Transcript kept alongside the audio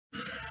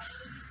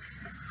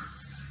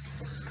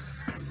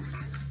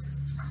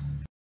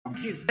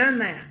you've done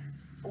that.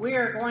 We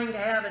are going to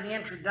have an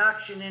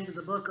introduction into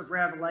the book of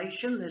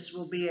Revelation. This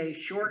will be a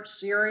short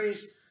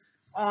series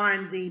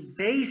on the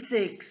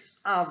basics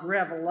of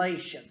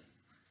Revelation.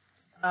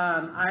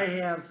 I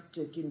have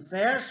to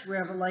confess,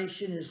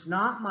 Revelation is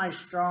not my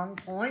strong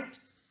point,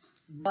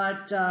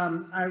 but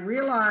I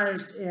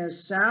realized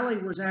as Sally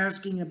was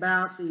asking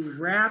about the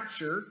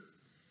rapture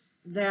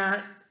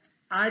that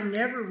I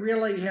never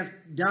really have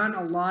done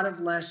a lot of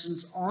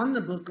lessons on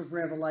the book of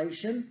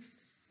Revelation,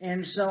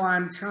 and so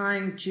I'm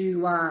trying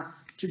to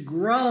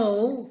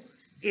grow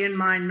in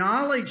my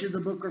knowledge of the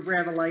book of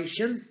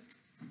Revelation.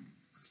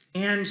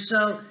 And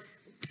so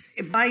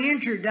by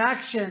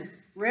introduction,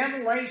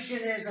 Revelation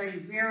is a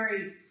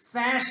very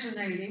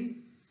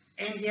fascinating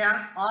and yet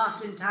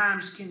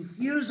oftentimes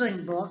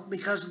confusing book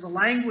because of the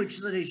language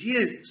that is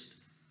used.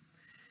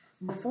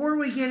 Before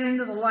we get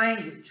into the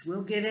language,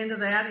 we'll get into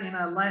that in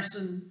a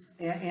lesson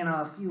in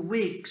a few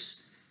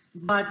weeks.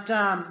 But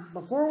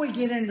before we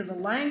get into the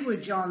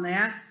language on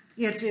that,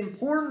 it's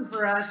important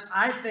for us,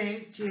 I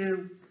think,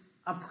 to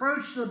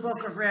approach the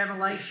book of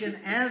Revelation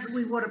as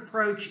we would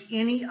approach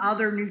any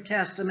other New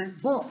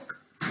Testament book.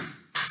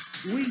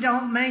 We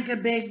don't make a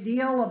big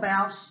deal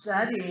about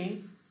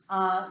studying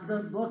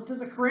the book to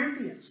the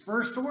Corinthians,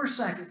 1st or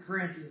 2nd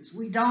Corinthians.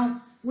 We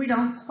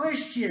don't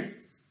question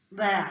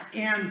that.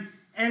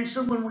 And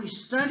so when we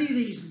study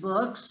these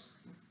books,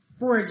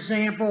 for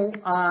example,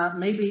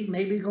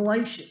 maybe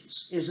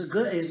Galatians is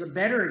a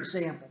better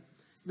example.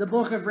 The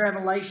book of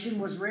Revelation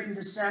was written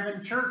to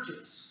 7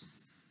 churches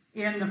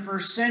in the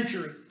 1st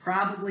century,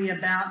 probably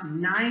about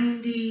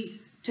 90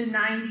 to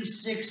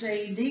 96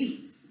 AD.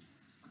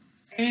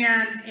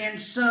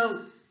 And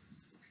so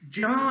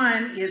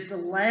John is the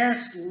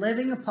last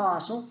living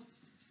apostle,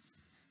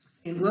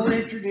 and we'll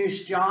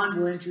introduce John,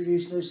 we'll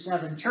introduce those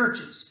 7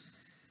 churches.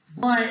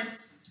 But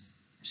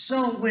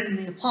so when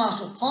the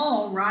Apostle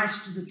Paul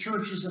writes to the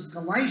churches of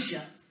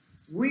Galatia,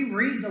 we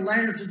read the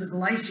letter to the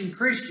Galatian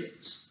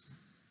Christians.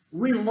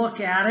 We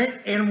look at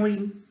it and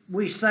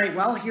we say,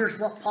 well, here's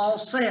what Paul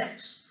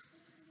says.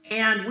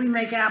 And we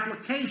make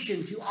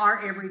application to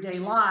our everyday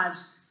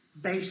lives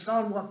based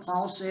on what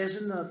Paul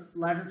says in the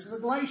letter to the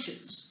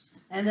Galatians.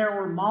 And there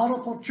were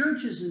multiple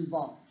churches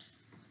involved.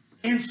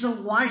 And so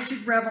why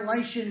should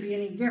Revelation be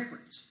any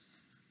different?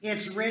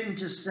 It's written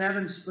to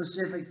 7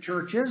 specific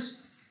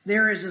churches.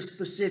 There is a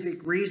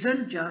specific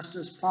reason, just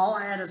as Paul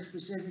had a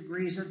specific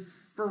reason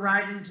for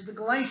writing to the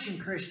Galatian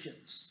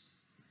Christians.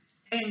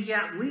 And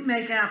yet we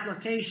make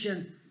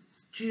application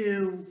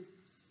to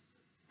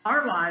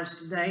our lives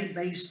today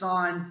based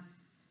on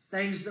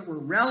things that were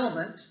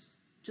relevant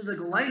to the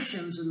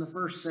Galatians in the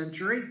 1st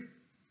century.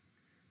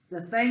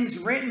 The things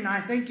written, I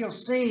think you'll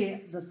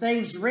see, the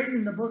things written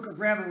in the book of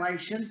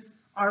Revelation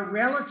are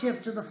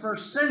relative to the 1st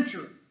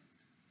century.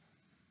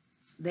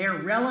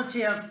 They're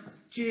relative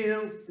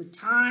to the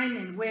time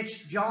in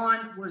which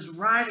John was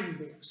writing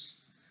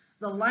this.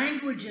 The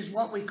language is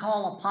what we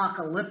call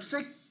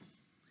apocalyptic,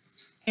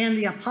 and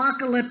the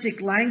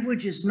apocalyptic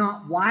language is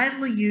not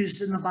widely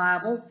used in the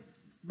Bible,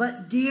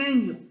 but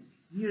Daniel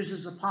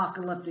uses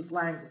apocalyptic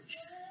language.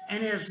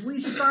 And as we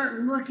start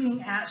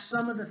looking at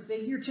some of the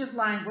figurative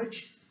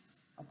language,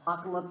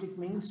 apocalyptic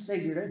means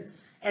figurative,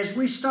 as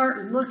we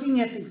start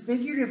looking at the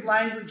figurative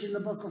language in the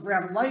book of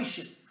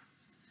Revelation,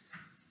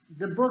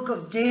 the book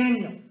of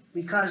Daniel,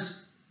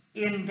 because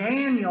in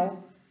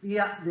Daniel,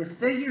 the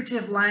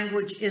figurative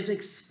language is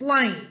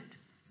explained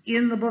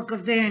in the book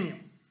of Daniel.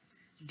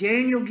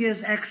 Daniel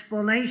gives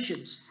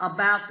explanations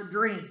about the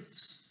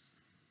dreams.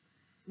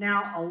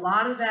 Now, a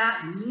lot of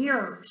that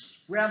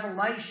mirrors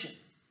Revelation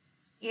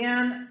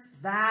in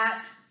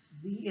that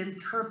the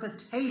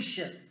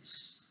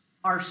interpretations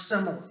are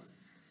similar.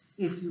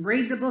 If you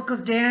read the book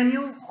of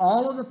Daniel,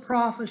 all of the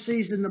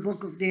prophecies in the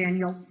book of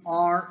Daniel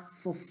are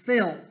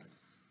fulfilled.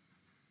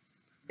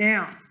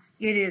 Now,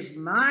 it is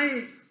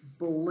my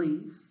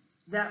belief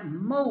that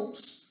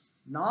most,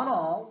 not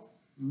all,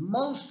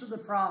 most of the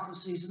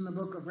prophecies in the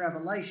book of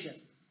Revelation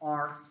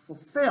are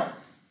fulfilled.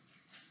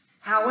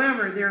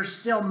 However, there's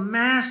still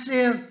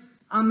massive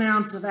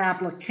amounts of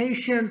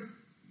application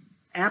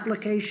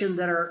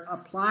that are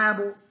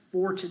applicable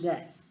for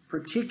today,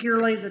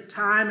 particularly the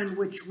time in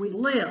which we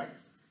live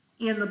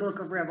in the book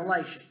of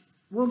Revelation.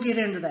 We'll get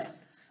into that.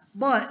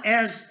 But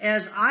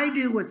as I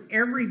do with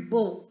every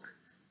book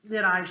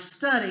that I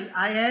study,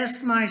 I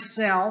ask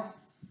myself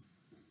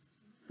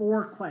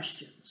 4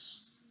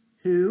 questions.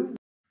 Who,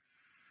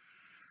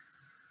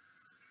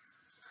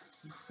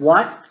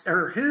 what,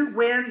 or who,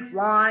 when,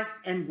 why,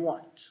 and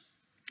what?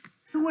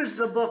 Who is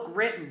the book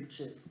written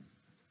to?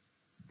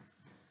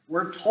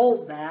 We're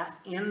told that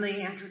in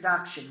the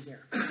introduction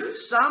here.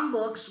 Some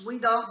books we're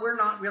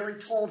not really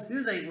told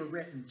who they were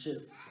written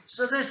to.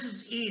 So this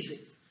is easy.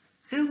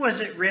 Who was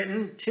it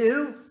written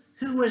to?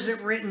 Who was it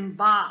written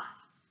by?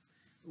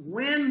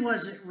 When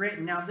was it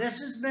written? Now this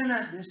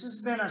has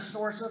been a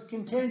source of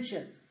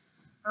contention.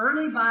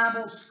 Early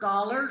Bible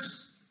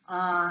scholars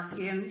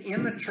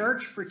in the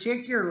church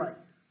particularly,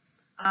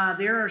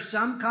 there are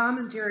some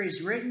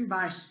commentaries written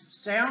by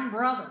Sam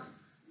Brother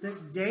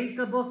that date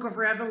the book of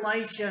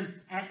Revelation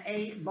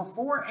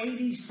before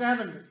AD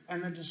 70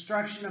 and the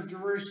destruction of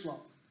Jerusalem.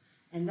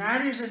 And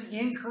that is an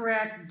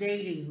incorrect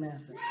dating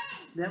method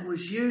that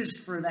was used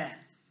for that.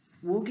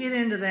 We'll get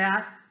into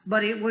that,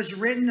 but it was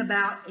written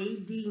about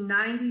AD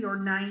 90 or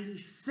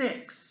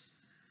 96.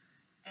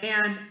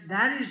 And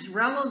that is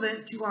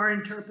relevant to our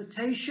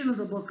interpretation of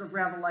the book of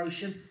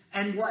Revelation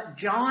and what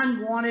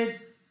John wanted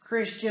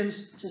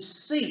Christians to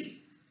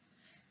see.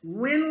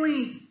 When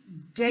we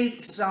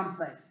date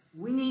something,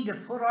 we need to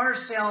put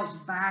ourselves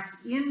back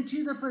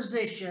into the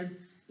position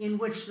in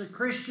which the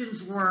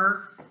Christians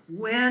were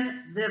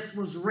when this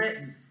was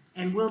written.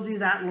 And we'll do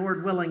that,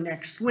 Lord willing,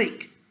 next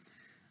week.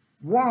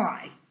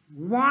 Why?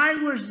 Why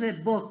was the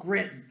book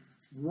written?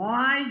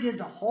 Why did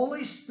the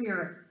Holy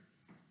Spirit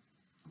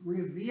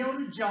reveal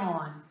to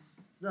John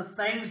the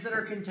things that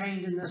are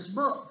contained in this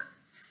book?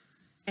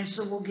 And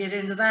so we'll get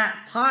into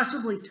that,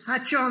 possibly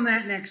touch on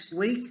that next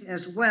week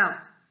as well.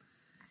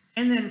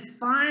 And then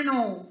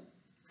final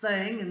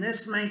thing, and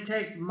this may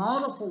take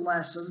multiple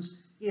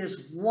lessons,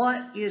 is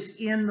what is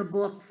in the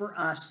book for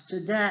us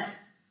today.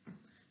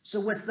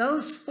 So with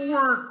those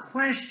 4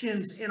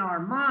 questions in our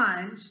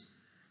minds,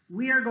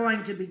 we are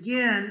going to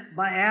begin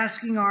by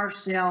asking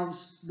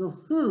ourselves the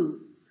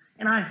who.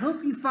 And I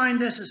hope you find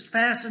this as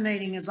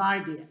fascinating as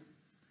I did.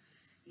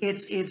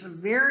 It's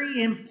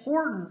very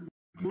important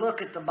to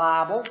look at the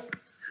Bible.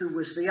 Who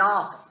was the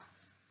author?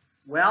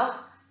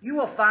 Well, you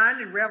will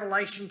find in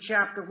Revelation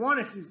chapter 1,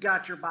 if you've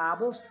got your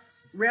Bibles,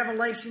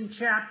 Revelation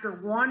chapter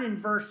 1 in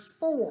verse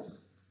 4.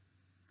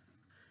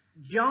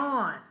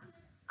 John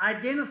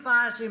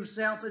identifies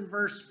himself in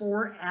verse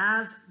 4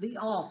 as the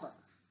author.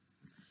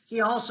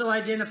 He also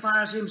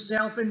identifies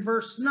himself in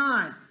verse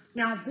 9.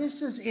 Now,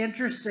 this is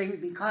interesting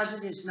because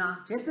it is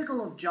not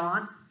typical of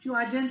John to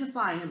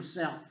identify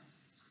himself.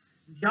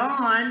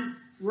 John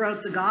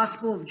wrote the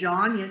Gospel of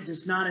John, yet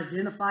does not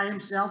identify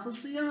himself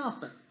as the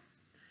author.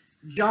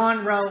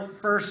 John wrote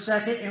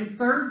 1st, 2nd, and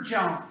 3rd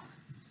John,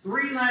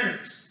 3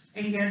 letters,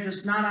 and yet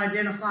does not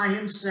identify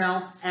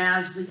himself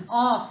as the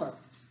author.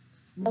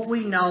 But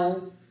we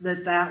know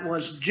that that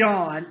was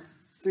John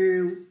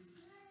through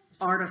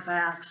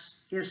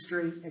artifacts,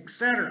 history,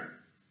 etc.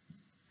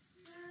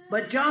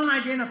 But John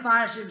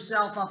identifies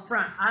himself up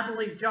front. I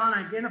believe John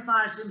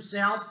identifies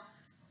himself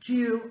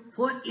to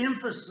put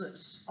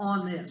emphasis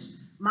on this.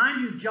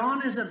 Mind you,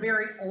 John is a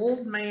very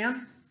old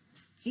man.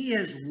 He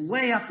is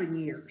way up in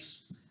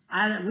years.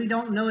 We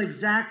don't know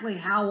exactly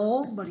how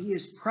old, but he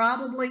is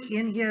probably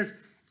in his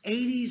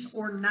 80s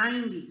or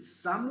 90s,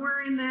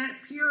 somewhere in that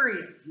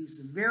period. He's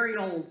very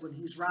old when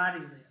he's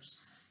writing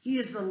this. He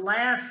is the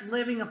last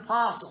living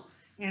apostle.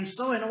 And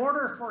so in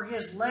order for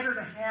his letter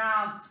to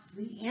have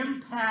the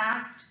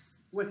impact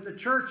with the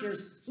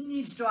churches, he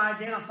needs to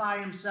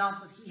identify himself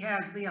that he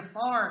has the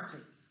authority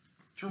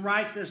to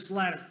write this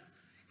letter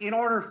in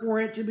order for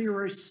it to be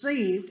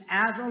received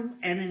as an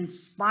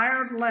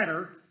inspired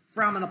letter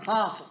from an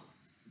apostle.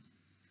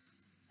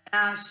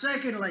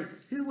 Secondly,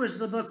 who was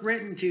the book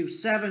written to?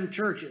 7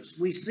 churches.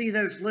 We see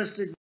those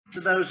listed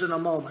to those in a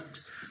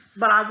moment.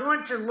 But I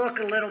want to look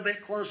a little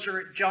bit closer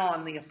at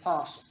John the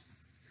apostle.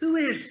 Who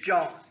is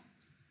John?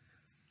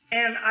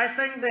 And I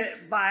think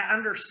that by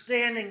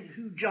understanding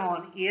who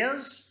John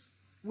is,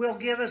 will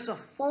give us a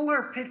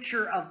fuller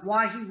picture of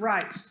why he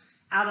writes.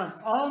 Out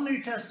of all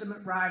New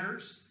Testament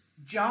writers,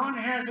 John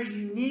has a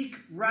unique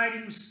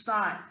writing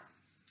style.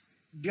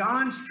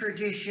 John's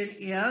tradition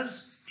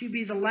is to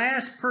be the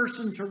last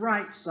person to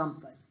write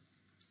something.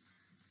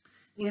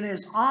 In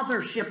his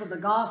authorship of the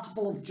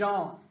Gospel of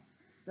John,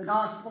 the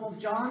Gospel of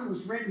John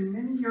was written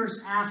many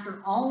years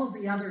after all of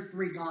the other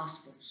 3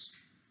 Gospels.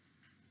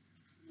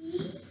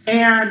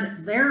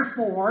 And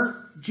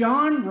therefore,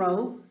 John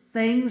wrote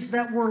things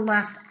that were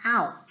left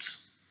out.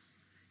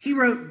 He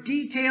wrote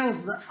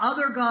details that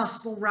other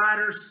Gospel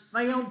writers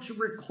failed to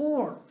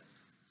record.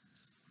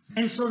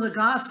 And so the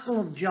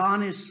Gospel of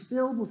John is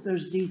filled with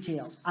those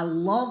details. I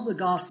love the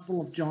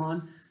Gospel of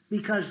John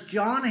because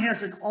John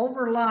has an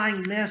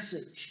overlying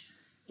message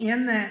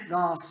in that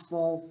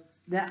Gospel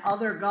that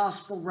other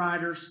Gospel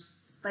writers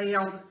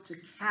failed to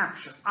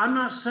capture. I'm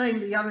not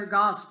saying the other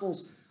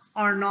Gospels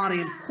are not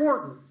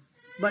important,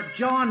 but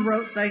John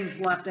wrote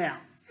things left out.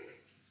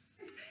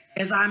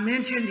 As I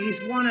mentioned,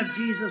 he's one of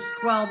Jesus'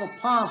 12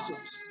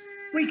 apostles.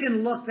 We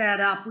can look that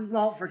up. We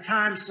won't for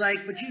time's sake,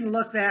 but you can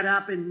look that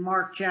up in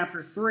Mark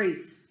chapter 3,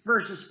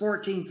 verses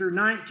 14 through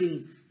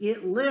 19.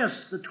 It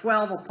lists the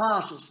 12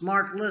 apostles.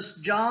 Mark lists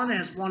John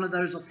as one of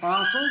those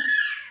apostles.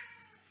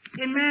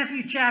 In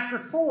Matthew chapter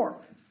 4,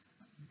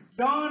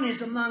 John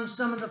is among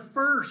some of the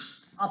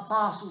first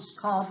apostles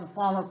called to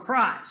follow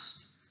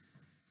Christ.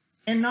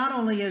 And not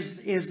only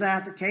is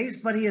that the case,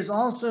 but he is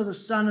also the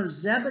son of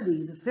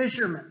Zebedee, the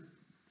fisherman.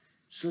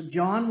 So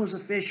John was a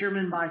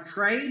fisherman by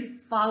trade,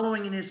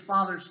 following in his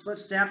father's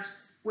footsteps.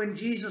 When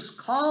Jesus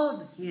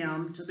called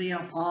him to be an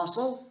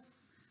apostle,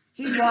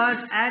 he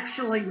was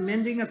actually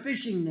mending a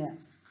fishing net.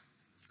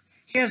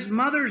 His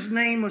mother's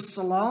name was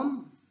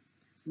Salome.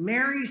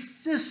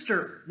 Mary's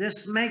sister.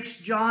 This makes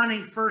John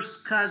a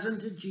first cousin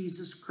to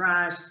Jesus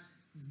Christ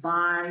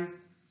by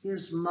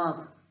his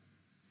mother.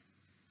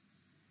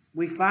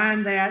 We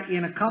find that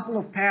in a couple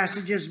of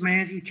passages,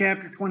 Matthew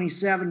chapter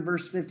 27,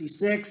 verse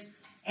 56,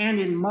 and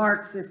in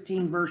Mark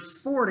 15,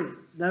 verse 40.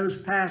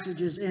 Those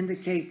passages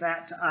indicate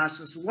that to us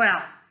as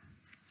well.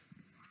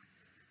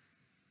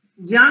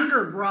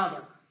 Younger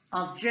brother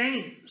of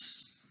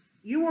James.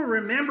 You will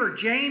remember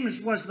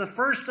James was the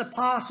first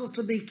apostle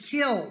to be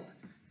killed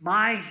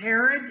by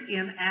Herod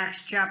in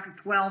Acts chapter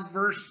 12,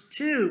 verse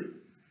 2.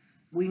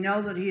 We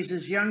know that he's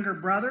his younger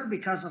brother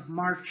because of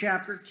Mark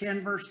chapter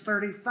 10, verse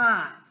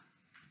 35.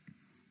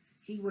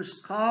 He was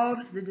called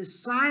the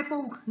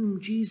disciple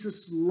whom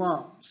Jesus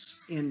loves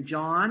in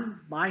John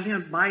by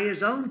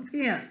his own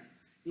pen,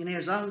 in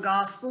his own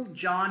gospel,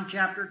 John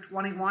chapter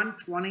 21,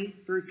 20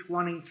 through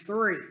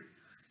 23.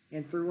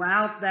 And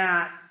throughout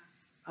that,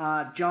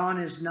 John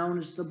is known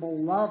as the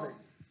beloved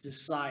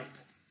disciple.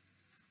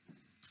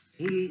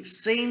 He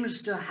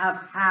seems to have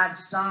had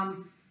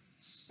some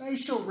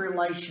special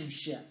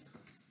relationship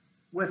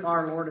with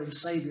our Lord and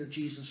Savior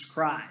Jesus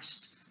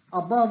Christ,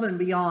 above and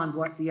beyond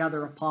what the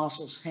other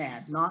apostles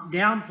had, not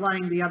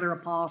downplaying the other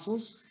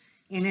apostles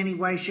in any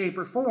way, shape,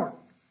 or form.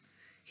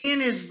 He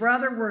and his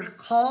brother were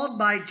called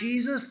by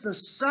Jesus the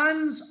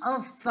sons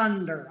of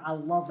thunder. I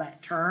love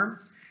that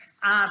term,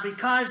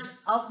 because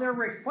of their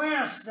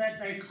request that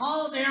they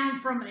call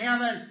down from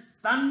heaven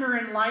thunder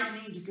and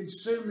lightning to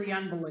consume the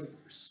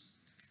unbelievers,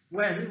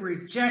 who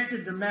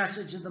rejected the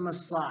message of the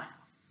Messiah.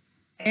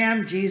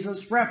 And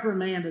Jesus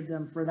reprimanded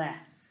them for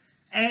that.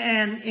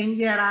 And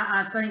yet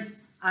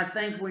I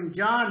think when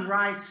John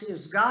writes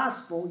his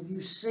gospel,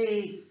 you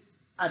see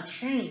a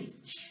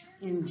change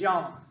in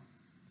John.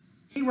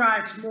 He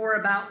writes more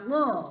about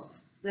love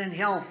than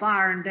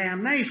hellfire and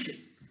damnation.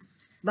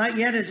 But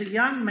yet as a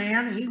young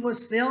man, he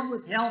was filled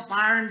with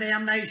hellfire and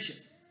damnation.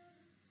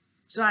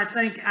 So I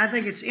think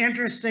it's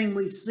interesting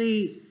we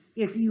see,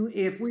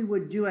 if we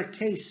would do a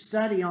case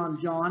study on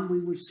John, we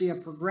would see a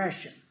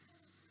progression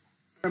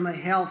from a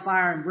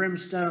hellfire and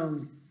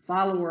brimstone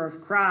follower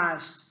of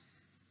Christ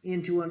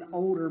into an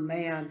older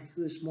man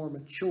who is more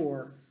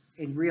mature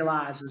and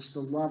realizes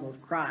the love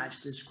of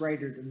Christ is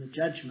greater than the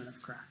judgment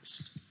of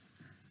Christ.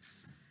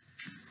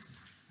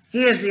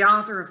 He is the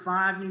author of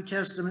 5 New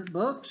Testament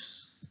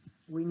books.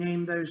 We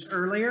named those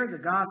earlier. The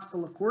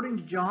Gospel according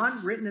to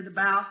John, written at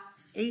about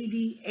AD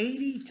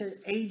 80 to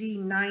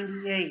AD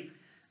 98.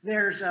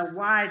 There's a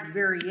wide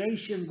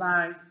variation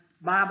by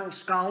Bible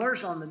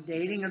scholars on the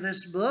dating of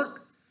this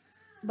book,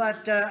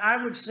 but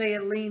I would say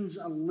it leans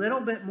a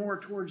little bit more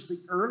towards the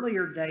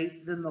earlier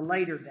date than the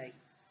later date.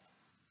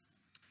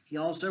 He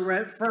also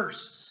wrote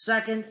 1st,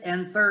 2nd,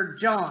 and 3rd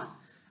John.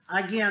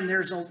 Again,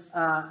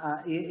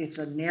 it's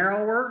a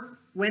narrower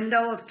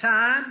window of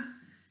time.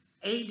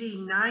 AD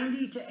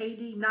 90 to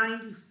AD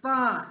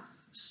 95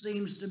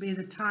 seems to be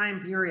the time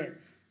period.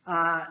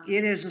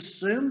 It is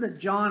assumed that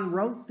John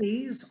wrote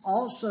these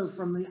also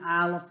from the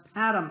Isle of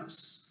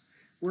Patmos,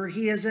 where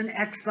he is in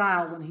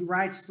exile when he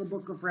writes the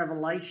book of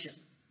Revelation.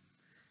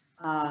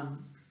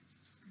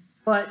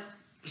 But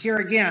here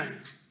again,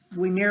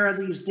 we narrow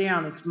these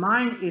down. It's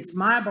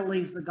my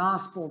belief the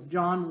Gospel of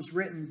John was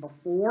written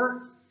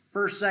before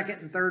 1st,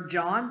 2nd, and 3rd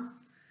John,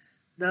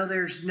 though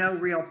there's no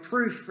real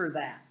proof for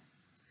that.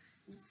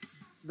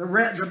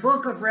 The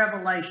book of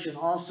Revelation,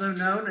 also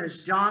known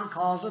as John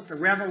calls it the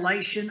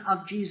Revelation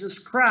of Jesus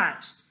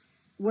Christ,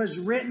 was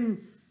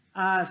written,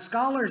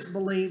 scholars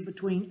believe,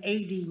 between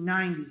AD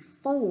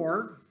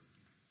 94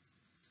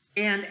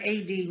 and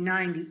AD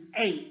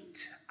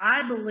 98.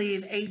 I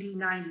believe AD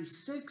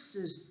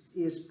 96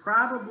 is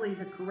probably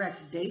the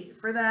correct date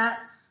for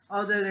that,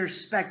 although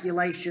there's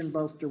speculation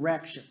both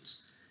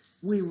directions.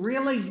 We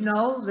really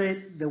know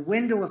that the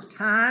window of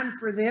time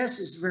for this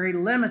is very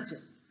limited,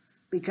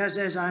 because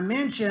as I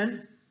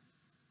mentioned,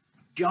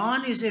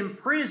 John is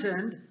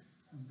imprisoned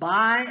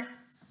by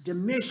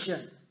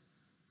Domitian,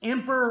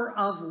 Emperor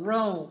of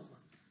Rome,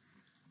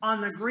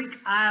 on the Greek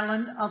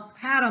island of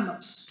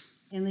Patmos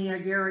in the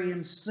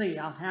Aegean Sea.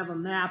 I'll have a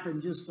map in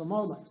just a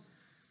moment.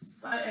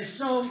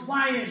 So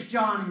why is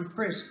John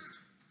imprisoned?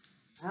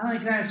 I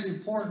think that's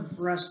important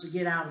for us to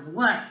get out of the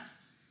way.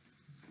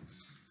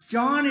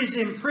 John is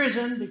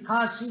imprisoned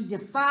because he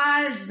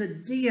defies the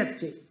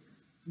deity.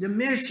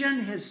 Domitian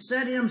has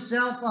set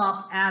himself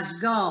up as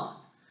God.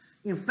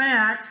 In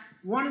fact,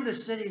 one of the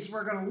cities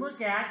we're going to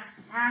look at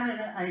had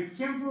a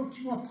temple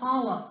to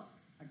Apollo,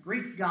 a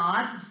Greek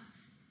god,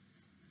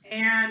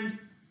 and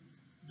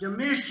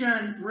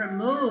Domitian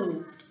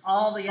removed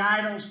all the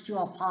idols to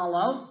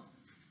Apollo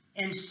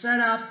and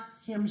set up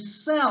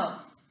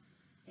himself,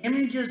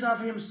 images of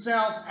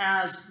himself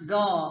as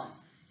God,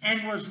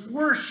 and was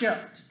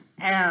worshipped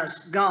as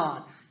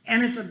God.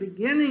 And at the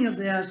beginning of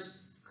this,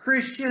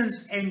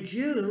 Christians and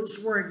Jews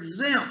were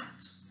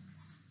exempt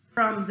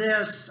from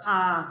this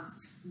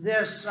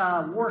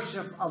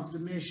worship of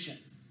Domitian.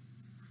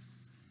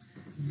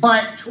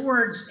 But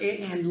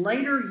in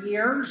later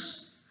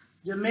years,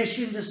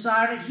 Domitian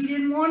decided he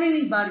didn't want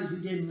anybody who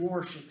didn't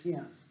worship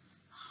him.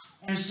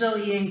 And so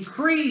he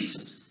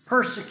increased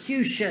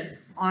persecution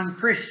on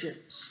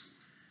Christians.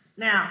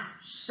 Now,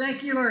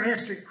 secular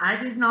history, I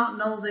did not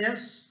know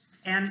this,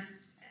 and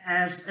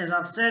as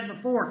I've said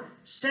before,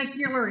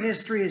 secular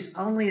history is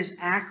only as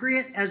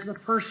accurate as the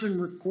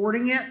person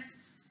recording it.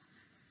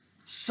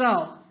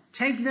 So,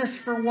 take this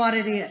for what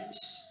it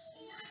is.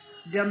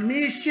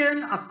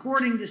 Domitian,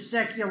 according to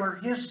secular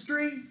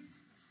history,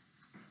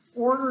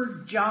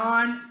 ordered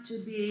John to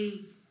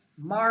be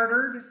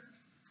martyred,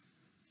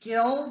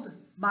 killed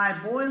by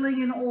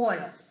boiling in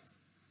oil.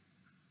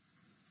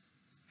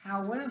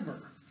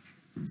 However,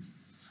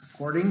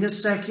 according to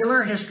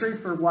secular history,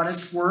 for what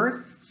it's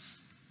worth,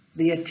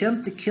 the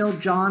attempt to kill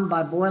John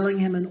by boiling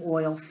him in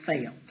oil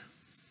failed,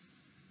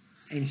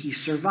 and he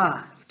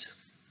survived.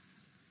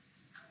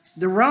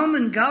 The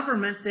Roman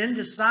government then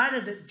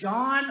decided that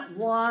John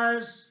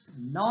was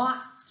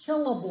not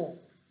killable,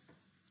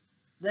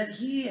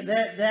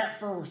 that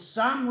for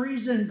some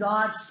reason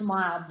God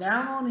smiled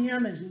down on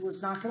him and he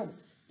was not killable.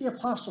 The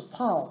Apostle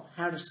Paul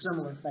had a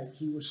similar fate.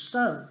 He was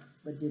stoned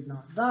but did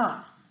not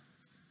die.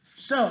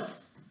 So,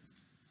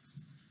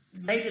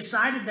 they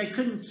decided they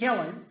couldn't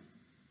kill him.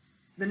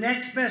 The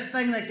next best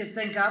thing they could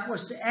think of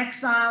was to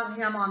exile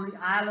him on the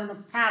island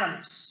of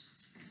Patmos.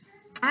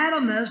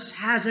 Patmos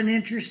has an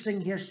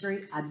interesting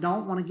history. I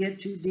don't want to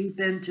get too deep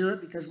into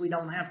it because we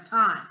don't have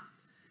time.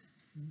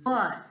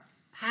 But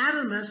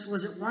Patmos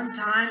was at one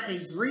time a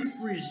Greek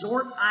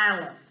resort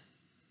island.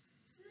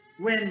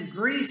 When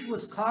Greece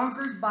was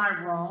conquered by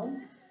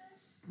Rome,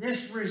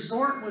 this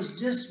resort was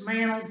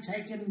dismantled,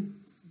 taken,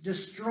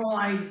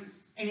 destroyed,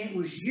 and it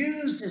was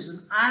used as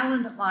an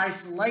island of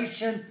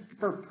isolation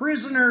for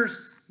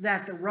prisoners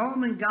that the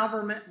Roman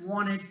government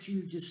wanted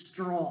to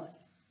destroy.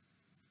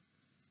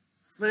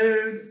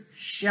 Food,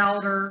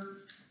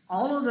 shelter,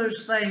 all of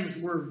those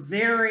things were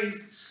very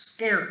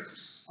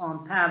scarce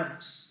on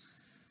Patmos.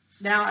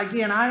 Now,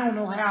 again, I don't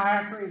know how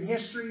accurate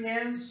history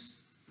is.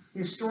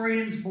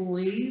 Historians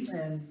believe,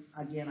 and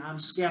again, I'm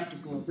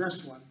skeptical of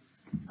this one,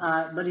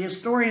 but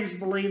historians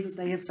believe that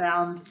they have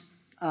found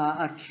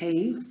a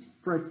cave.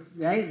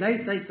 They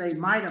think they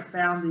might have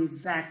found the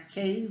exact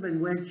cave in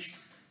which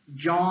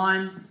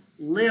John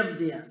lived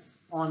in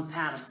on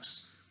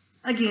Patmos.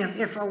 Again,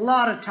 it's a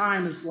lot of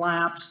time has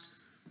lapsed.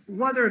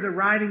 Whether the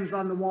writings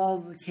on the wall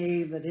of the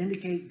cave that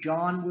indicate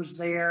John was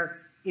there,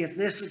 if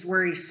this is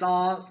where he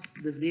saw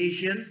the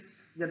vision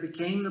that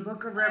became the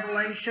book of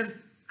Revelation,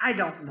 I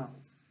don't know.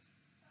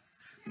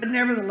 But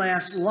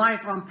nevertheless,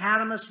 life on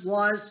Patmos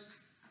was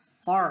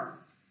hard.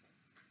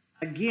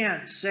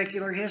 Again,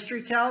 secular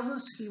history tells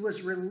us he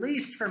was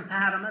released from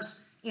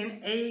Patmos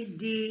in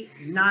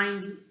AD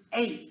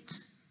 98.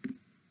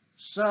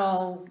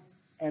 So,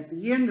 at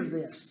the end of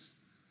this,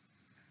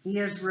 he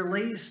is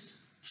released.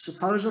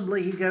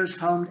 Supposedly, he goes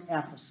home to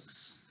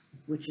Ephesus,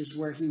 which is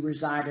where he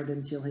resided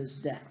until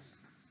his death.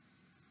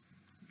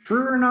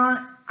 True or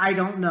not, I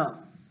don't know.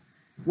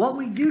 What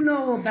we do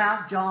know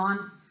about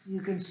John,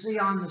 you can see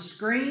on the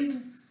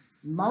screen.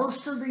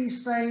 Most of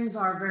these things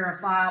are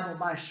verifiable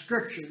by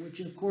Scripture, which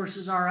of course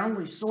is our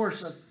only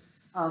source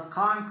of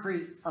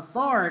concrete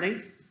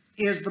authority,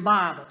 is the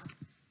Bible.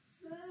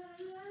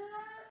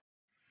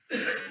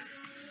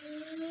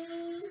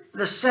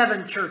 The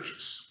 7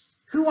 churches.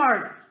 Who are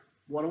they?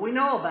 What do we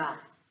know about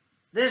them?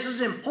 This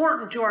is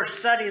important to our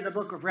study of the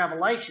book of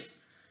Revelation,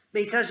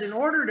 because in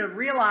order to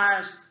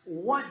realize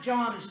what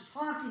John is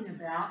talking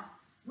about,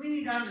 we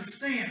need to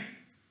understand.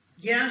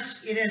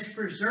 Yes, it is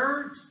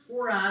preserved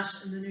for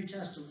us in the New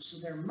Testament, so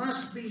there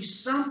must be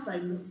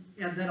something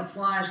that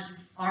applies to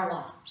our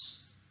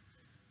lives.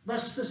 But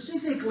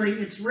specifically,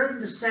 it's written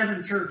to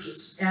 7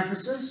 churches: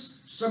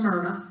 Ephesus,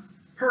 Smyrna,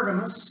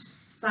 Pergamos,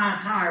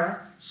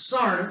 Thyatira,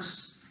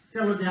 Sardis,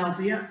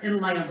 Philadelphia, and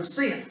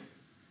Laodicea.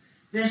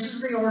 This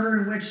is the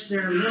order in which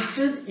they're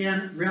listed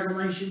in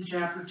Revelation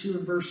chapter 2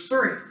 and verse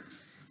 3.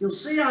 You'll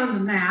see on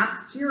the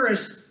map, here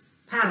is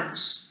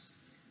Patmos.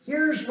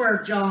 Here's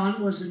where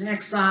John was in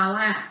exile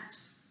at.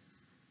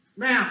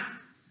 Now,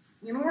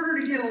 in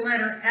order to get a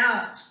letter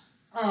out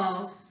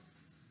of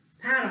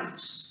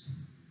Patmos,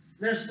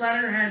 this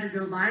letter had to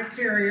go by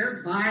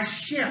carrier, by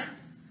ship,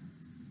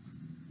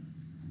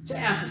 to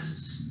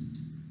Ephesus.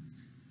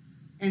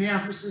 And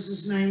Ephesus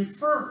is named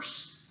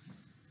first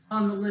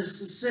on the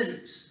list of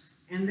cities.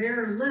 And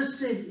they're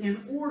listed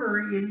in order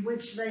in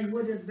which they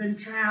would have been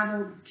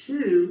traveled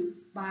to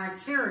by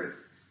carrier.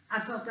 I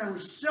thought that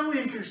was so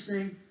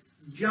interesting.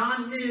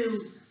 John knew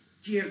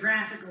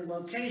geographical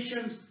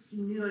locations. He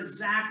knew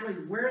exactly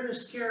where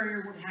this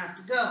carrier would have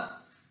to go.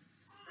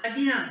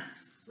 Again,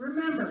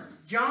 remember,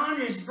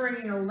 John is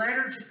bringing a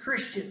letter to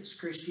Christians.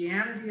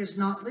 Christianity is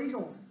not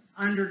legal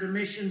under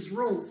Domitian's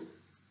rule.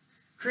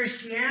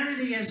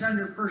 Christianity is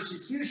under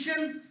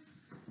persecution,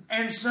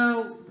 and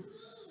so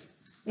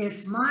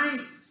it's my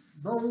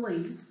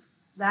belief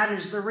that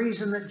is the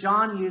reason that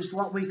John used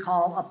what we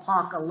call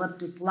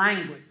apocalyptic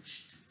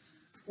language,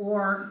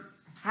 or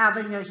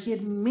having a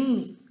hidden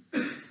meaning.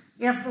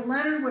 If the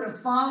letter would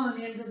have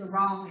fallen into the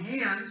wrong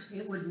hands,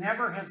 it would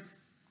never have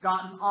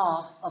gotten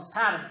off of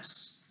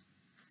Patmos.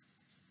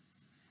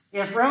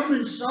 If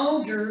Roman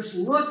soldiers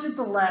looked at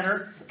the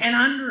letter and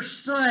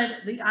understood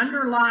the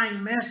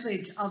underlying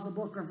message of the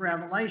book of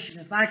Revelation,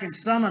 if I can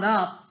sum it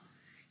up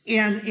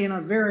in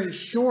a very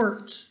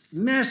short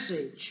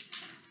message,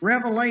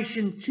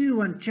 Revelation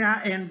 2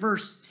 and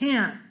verse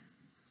 10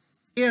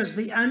 is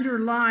the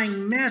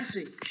underlying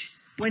message.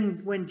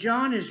 When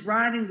John is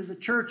writing to the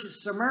church at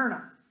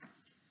Smyrna,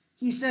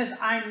 he says,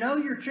 I know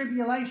your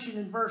tribulation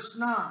in verse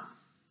 9,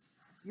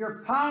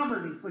 your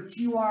poverty, but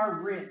you are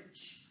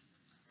rich.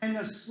 And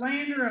the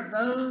slander of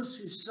those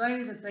who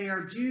say that they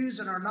are Jews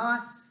and are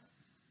not,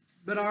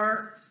 but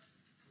are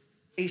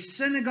a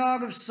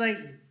synagogue of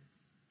Satan.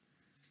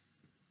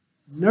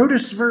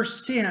 Notice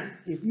verse 10.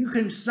 If you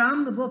can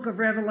sum the book of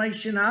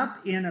Revelation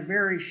up in a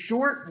very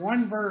short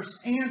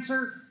one-verse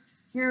answer,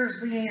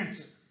 here's the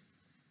answer.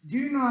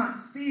 Do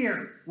not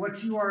fear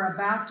what you are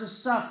about to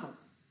suffer.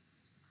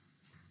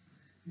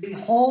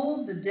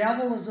 Behold, the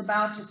devil is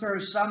about to throw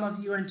some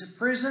of you into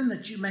prison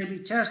that you may be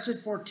tested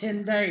for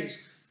 10 days.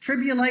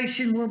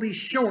 Tribulation will be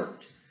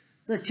short.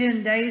 The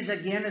 10 days,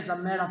 again, is a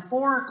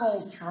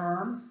metaphorical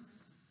term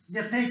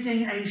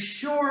depicting a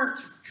short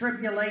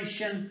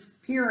tribulation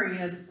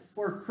period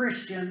for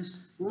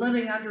Christians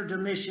living under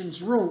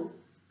Domitian's rule.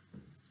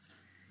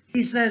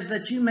 He says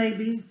that you may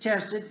be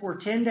tested for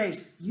 10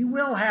 days. You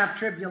will have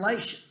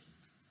tribulation.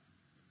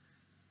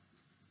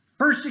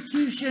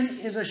 Persecution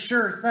is a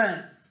sure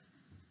thing.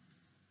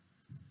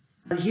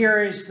 But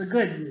here is the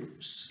good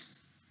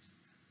news.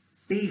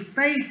 Be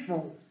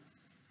faithful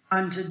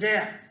unto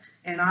death,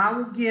 and I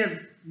will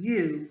give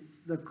you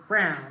the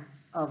crown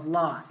of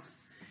life.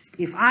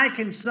 If I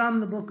can sum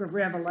the book of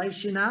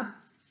Revelation up,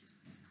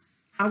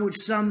 I would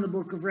sum the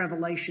book of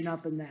Revelation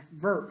up in that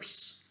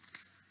verse.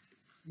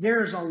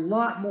 There's a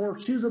lot more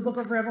to the book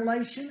of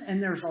Revelation,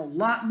 and there's a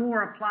lot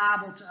more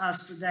applicable to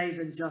us today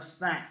than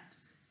just that.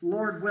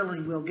 Lord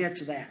willing, we'll get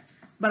to that.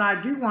 But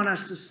I do want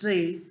us to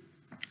see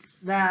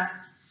that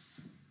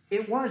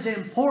it was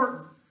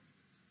important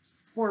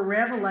for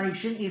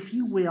Revelation, if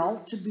you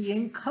will, to be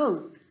in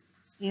code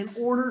in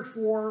order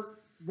for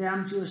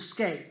them to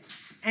escape.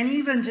 And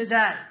even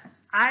today,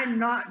 I'm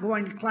not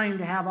going to claim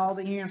to have all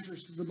the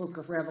answers to the book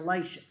of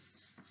Revelation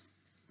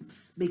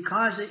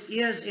because it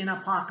is in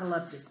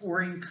apocalyptic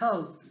or in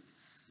code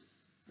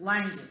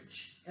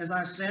language. As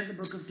I said, the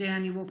book of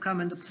Daniel will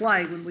come into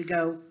play when we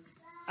go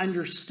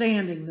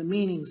understanding the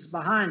meanings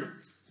behind it.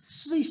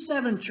 So these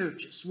 7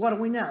 churches, what do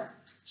we know?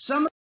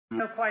 Some of them we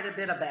know quite a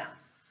bit about.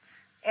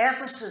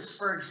 Ephesus,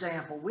 for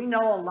example, we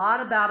know a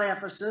lot about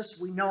Ephesus.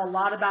 We know a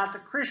lot about the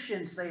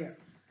Christians there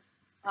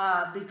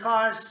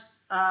because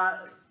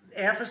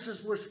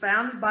Ephesus was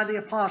founded by the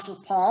Apostle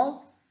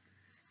Paul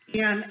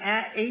in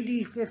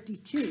AD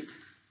 52.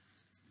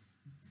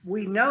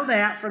 We know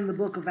that from the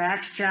book of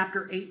Acts,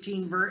 chapter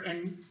 18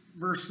 and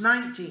verse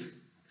 19.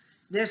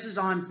 This is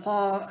on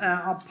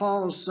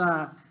Paul's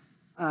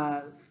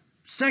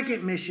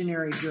second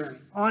missionary journey.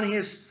 On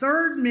his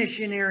third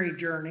missionary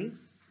journey,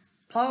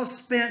 Paul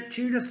spent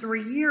 2 to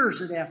 3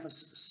 years at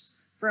Ephesus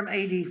from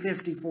AD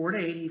 54 to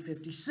AD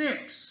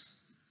 56.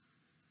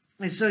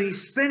 And so he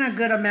spent a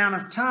good amount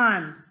of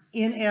time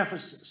in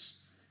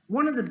Ephesus.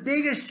 One of the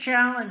biggest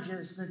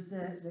challenges that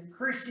the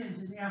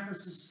Christians in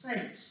Ephesus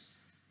faced,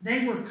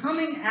 they were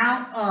coming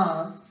out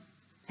of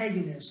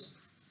paganism.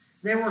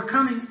 They were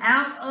coming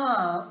out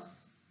of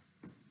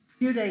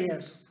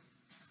Judaism.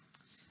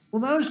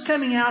 Well, those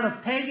coming out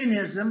of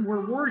paganism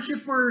were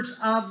worshipers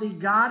of the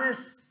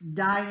goddess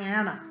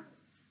Diana.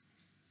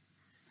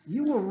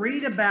 You will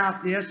read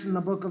about this in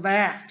the book of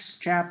Acts,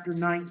 chapter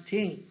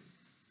 19.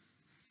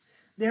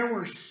 There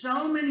were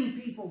so many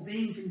people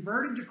being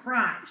converted to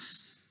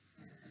Christ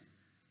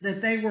that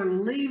they were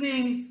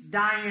leaving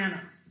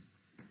Diana.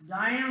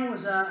 Diana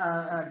was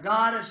a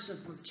goddess of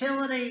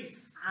fertility.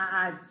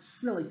 I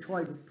really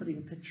toyed with putting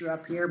a picture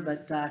up here,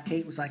 but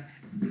Kate was like,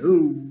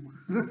 no.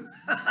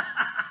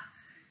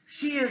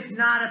 She is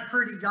not a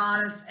pretty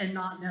goddess and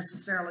not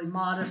necessarily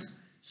modest,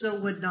 so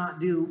it would not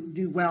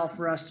do well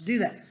for us to do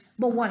that.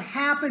 But what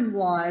happened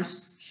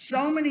was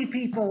so many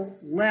people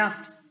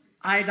left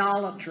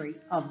idolatry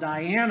of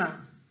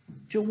Diana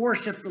to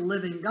worship the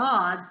living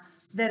God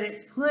that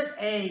it put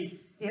an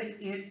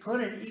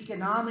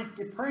economic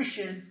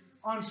depression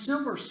on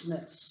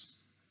silversmiths.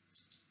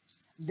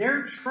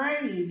 Their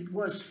trade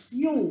was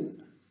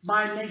fueled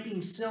by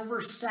making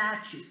silver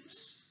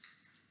statues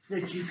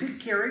that you could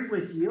carry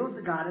with you of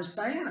the goddess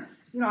Diana.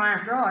 You know,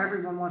 after all,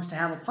 everyone wants to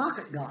have a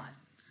pocket god.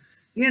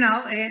 You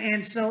know,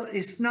 and so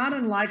it's not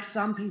unlike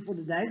some people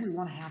today. We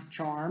want to have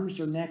charms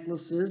or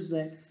necklaces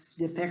that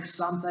depict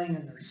something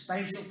and they're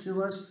spatial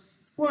to us.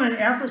 Well, in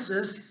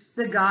Ephesus,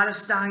 the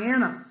goddess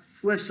Diana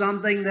was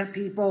something that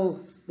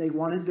people, they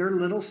wanted their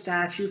little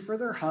statue for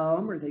their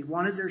home, or they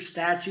wanted their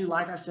statue,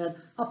 like I said,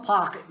 a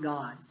pocket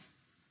god.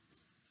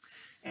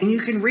 And you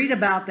can read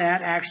about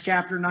that, Acts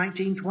chapter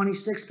 19,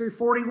 26 through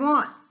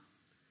 41.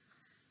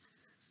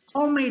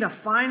 Paul made a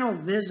final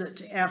visit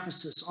to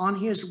Ephesus on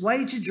his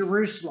way to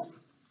Jerusalem.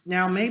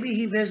 Now, maybe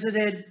he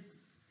visited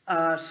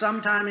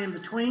sometime in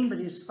between, but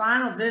his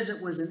final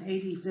visit was in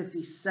AD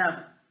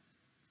 57.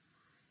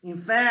 In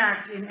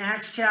fact, in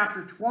Acts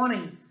chapter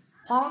 20,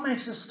 Paul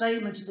makes a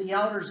statement to the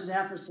elders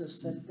at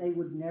Ephesus that they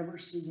would never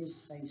see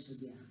his face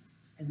again.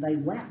 And they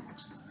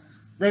wept.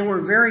 They were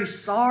very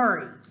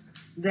sorry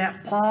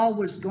that Paul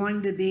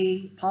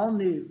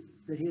knew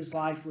that his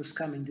life was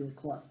coming to a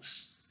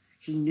close.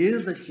 He knew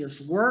that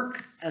his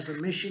work as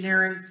a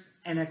missionary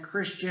and a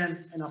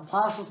Christian, an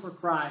apostle for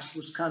Christ,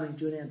 was coming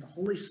to an end. The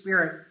Holy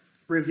Spirit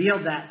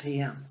revealed that to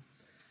him.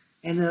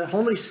 And the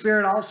Holy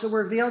Spirit also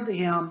revealed to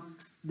him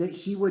that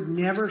he would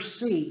never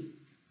see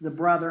the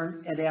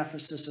brethren at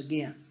Ephesus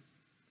again.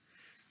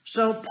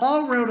 So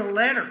Paul wrote a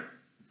letter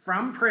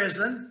from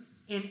prison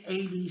in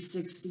AD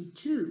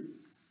 62.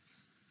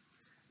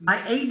 By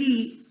AD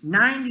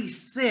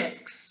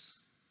 96,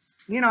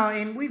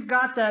 and we've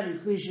got that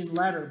Ephesian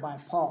letter by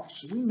Paul,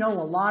 so we know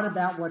a lot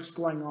about what's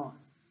going on.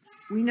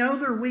 We know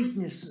their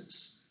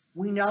weaknesses.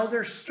 We know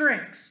their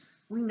strengths.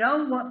 We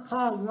know what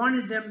Paul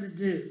wanted them to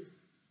do.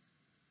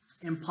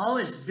 And Paul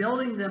is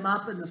building them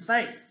up in the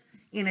faith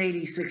in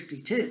AD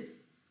 62.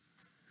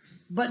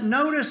 But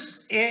notice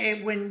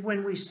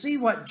when we see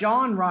what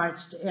John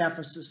writes to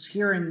Ephesus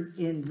here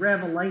in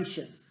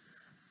Revelation,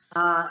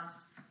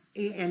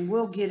 and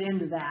we'll get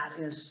into that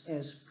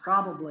as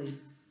probably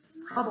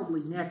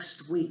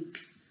next week.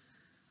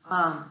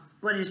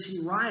 But as he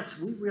writes,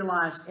 we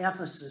realize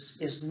Ephesus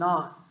is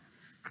not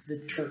the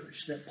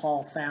church that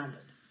Paul founded.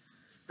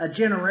 A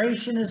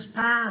generation has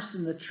passed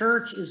and the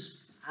church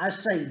is, I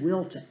say,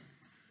 wilting.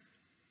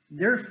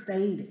 They're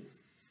fading.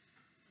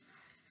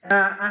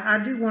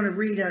 I do want to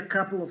read a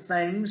couple of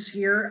things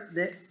here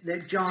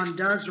that John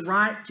does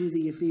write to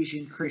the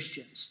Ephesian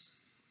Christians.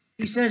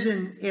 He says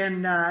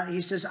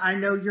I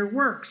know your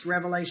works,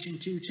 Revelation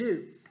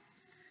 2:2.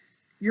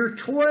 Your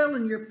toil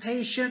and your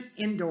patient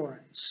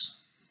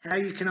endurance, how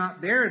you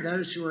cannot bear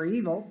those who are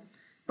evil,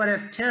 but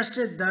have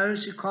tested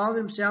those who call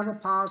themselves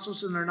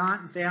apostles and are not,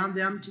 and found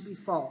them to be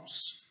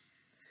false.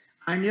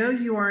 I know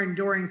you are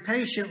enduring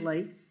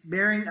patiently,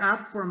 bearing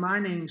up for my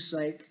name's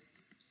sake,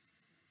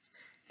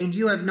 and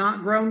you have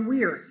not grown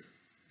weary.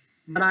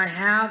 But I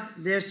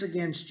have this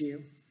against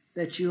you,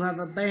 that you have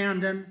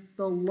abandoned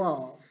the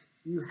love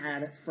you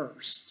had at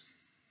first.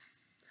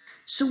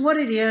 So what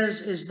it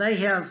is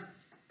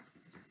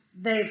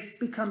they've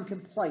become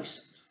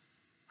complacent.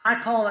 I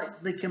call it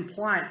the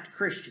compliant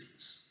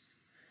Christians.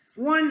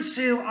 Ones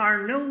who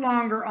are no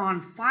longer on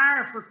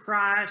fire for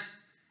Christ,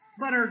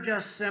 but are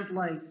just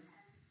simply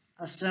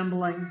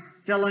assembling,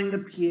 filling the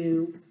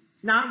pew,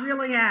 not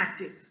really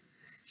active.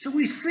 So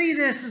we see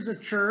this as a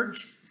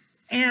church,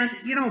 and,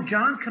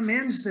 John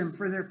commends them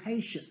for their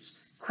patience.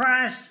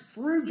 Christ,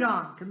 through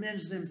John,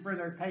 commends them for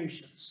their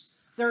patience,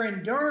 their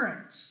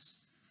endurance.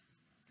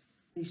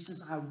 He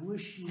says, I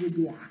wish you would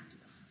be active.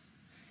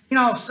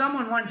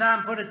 Someone one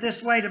time put it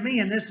this way to me,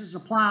 and this is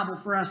applicable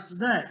for us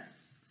today.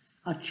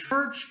 A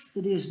church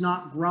that is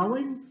not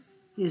growing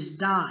is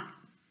dying.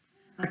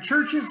 A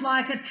church is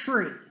like a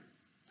tree.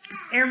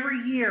 Every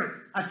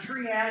year, a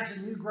tree adds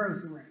a new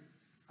growth ring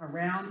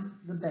around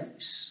the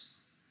base.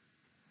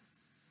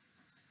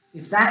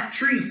 If that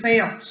tree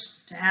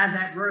fails to add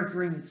that growth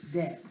ring, it's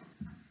dead.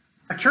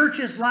 A church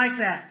is like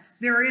that.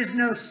 There is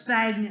no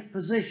stagnant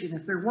position.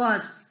 If there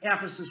was,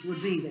 Ephesus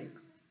would be there.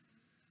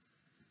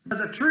 But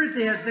the truth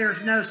is,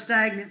 there's no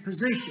stagnant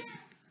position.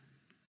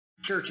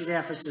 The church at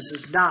Ephesus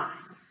is dying.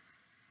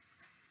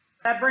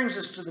 That brings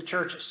us to the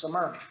church at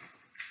Smyrna.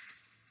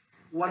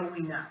 What do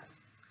we know?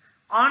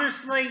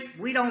 Honestly,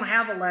 we don't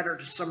have a letter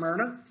to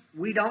Smyrna.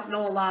 We don't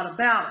know a lot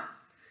about it.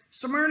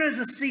 Smyrna is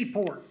a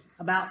seaport,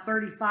 about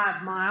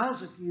 35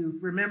 miles. If you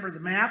remember the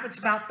map, it's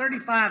about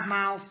 35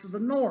 miles to the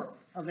north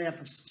of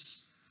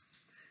Ephesus.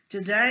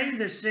 Today,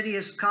 the city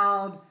is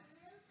called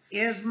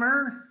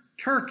Izmir,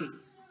 Turkey.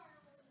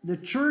 The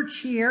church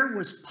here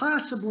was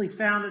possibly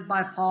founded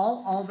by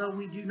Paul, although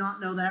we do not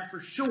know that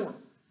for sure.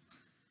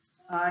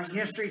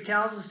 History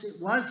tells us it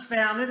was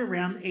founded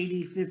around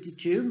AD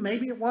 52.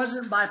 Maybe it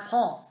wasn't by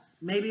Paul.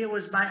 Maybe it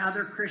was by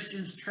other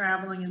Christians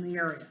traveling in the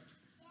area.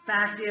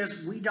 Fact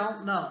is, we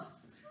don't know.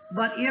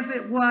 But if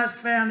it was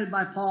founded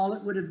by Paul,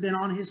 it would have been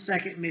on his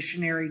second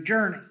missionary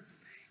journey.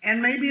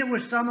 And maybe it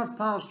was some of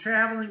Paul's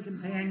traveling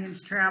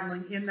companions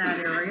traveling in that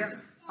area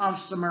of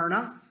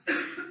Smyrna.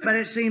 But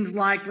it seems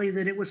likely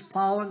that it was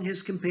Paul and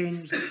his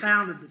companions that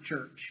founded the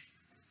church.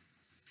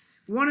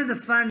 One of the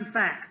fun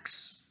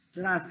facts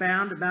that I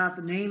found about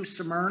the name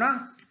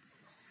Smyrna,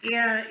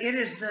 it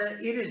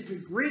is the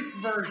Greek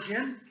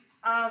version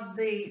of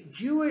the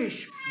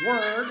Jewish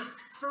word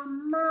for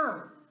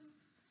myrrh.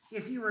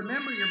 If you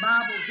remember your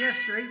Bible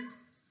history,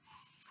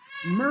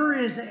 myrrh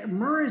is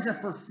a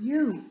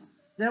perfume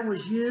that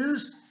was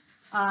used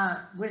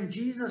when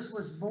Jesus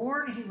was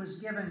born. He was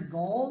given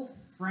gold,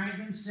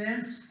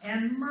 frankincense,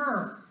 and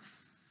myrrh.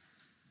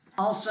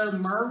 Also,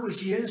 myrrh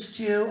was used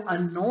to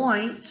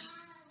anoint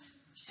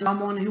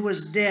someone who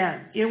was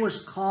dead. It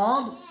was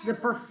called the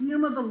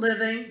perfume of the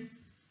living,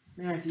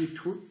 Matthew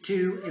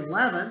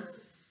 2:11,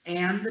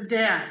 and the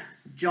dead,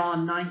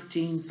 John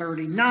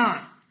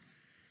 19:39.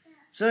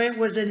 So it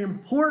was an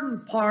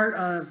important part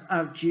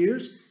of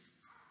Jews.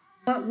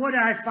 But what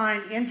I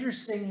find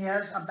interesting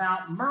is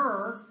about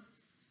myrrh,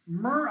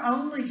 myrrh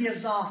only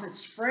gives off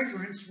its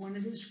fragrance when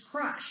it is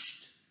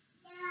crushed.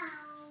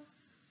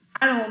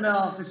 I don't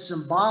know if it's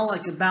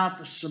symbolic about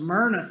the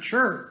Smyrna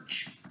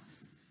church,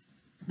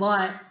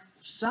 but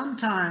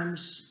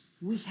sometimes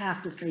we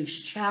have to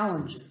face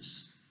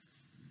challenges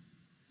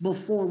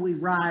before we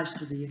rise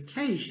to the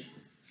occasion.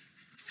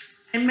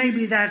 And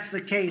maybe that's the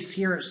case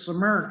here at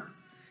Smyrna.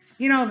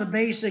 You know, the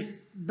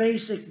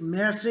basic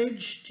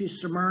message to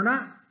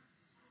Smyrna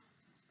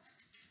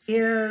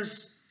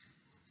is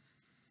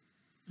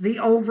the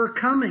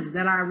overcoming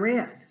that I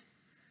read.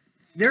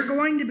 They're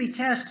going to be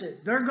tested.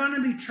 They're going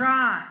to be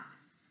tried.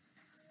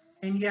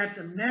 And yet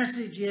the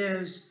message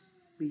is,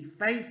 be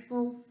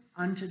faithful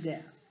unto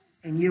death,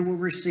 and you will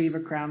receive a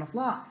crown of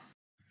life.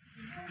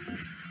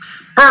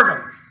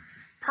 Pergam.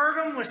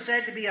 Pergam was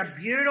said to be a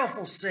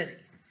beautiful city,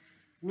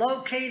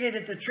 located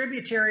at the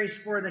tributaries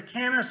for the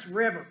Canis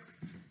River,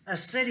 a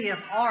city of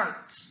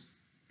art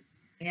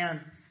and,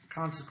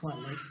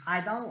 consequently,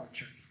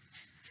 idolatry.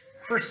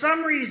 For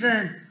some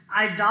reason,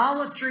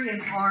 idolatry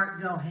and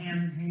art go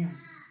hand in hand.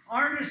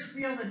 Artists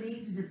feel the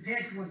need to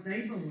depict what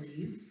they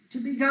believe to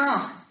be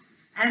God.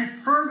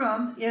 And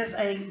Pergam is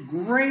a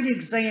great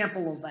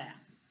example of that.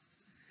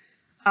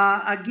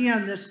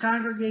 Again, this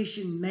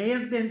congregation may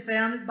have been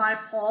founded by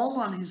Paul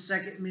on his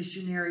second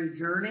missionary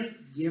journey,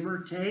 give or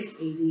take,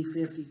 AD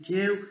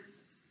 52.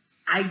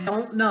 I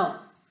don't know.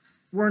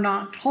 We're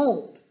not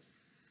told.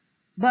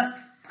 But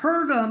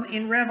Pergam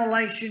in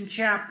Revelation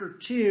chapter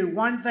 2,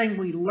 one thing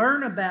we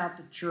learn about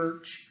the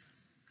church,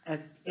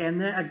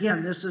 and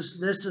again, this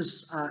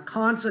is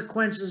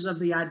consequences of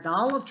the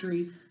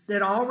idolatry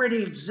that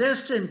already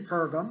exists in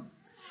Pergam.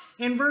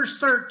 In verse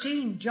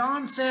 13,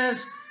 John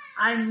says,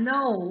 I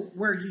know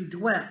where you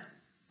dwell.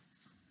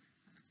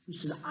 He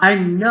says, I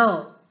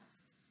know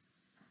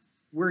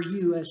where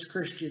you as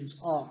Christians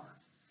are.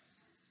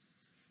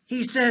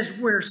 He says,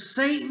 where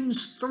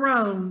Satan's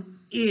throne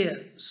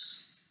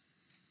is.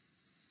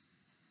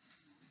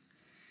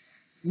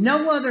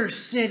 No other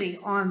city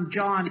on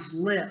John's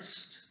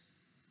list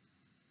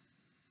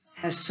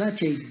has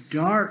such a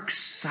dark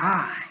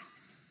side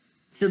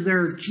to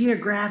their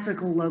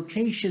geographical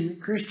location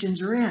that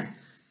Christians are in.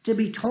 To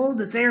be told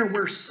that they are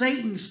where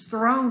Satan's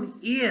throne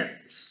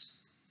is.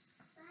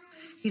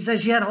 He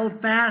says, yet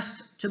hold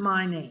fast to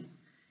my name,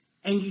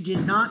 and you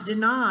did not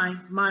deny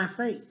my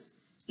faith,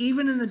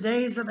 even in the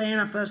days of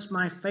Antipas,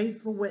 my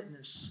faithful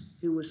witness,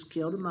 who was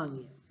killed among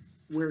you,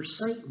 where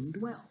Satan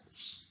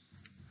dwells.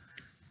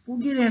 We'll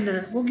get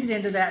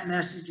into that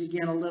message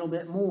again a little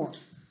bit more.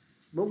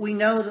 But we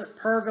know that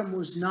Pergam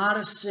was not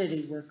a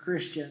city where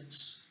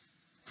Christians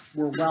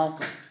were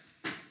welcomed,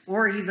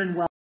 or even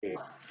welcomed.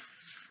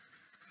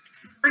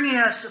 Bringing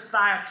us to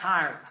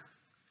Thyatira.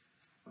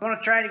 I want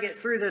to try to get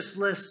through this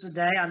list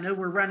today. I know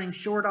we're running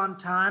short on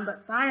time,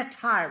 but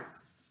Thyatira,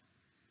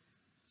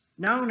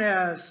 known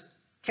as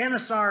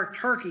Kenesar,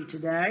 Turkey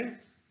today,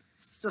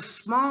 it's a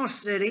small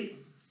city,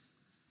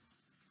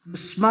 the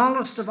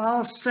smallest of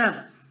all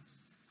 7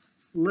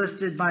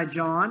 listed by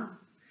John,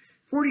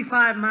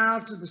 45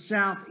 miles to the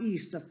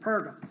southeast of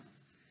Pergam,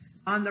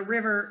 on the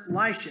river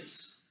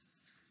Lycus.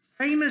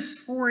 Famous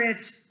for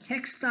its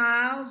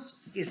textiles,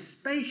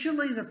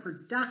 especially the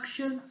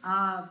production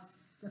of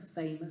the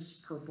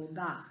famous purple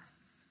dye.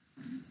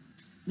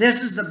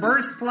 This is the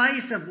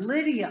birthplace of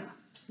Lydia,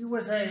 who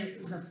was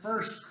the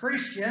first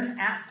Christian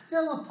at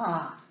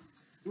Philippi.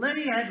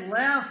 Lydia had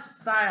left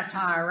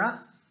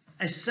Thyatira,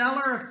 a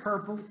seller of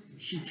purple.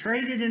 She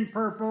traded in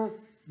purple.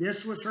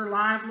 This was her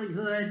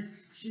livelihood.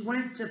 She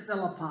went to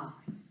Philippi,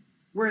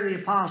 where the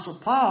Apostle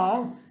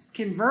Paul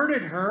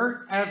converted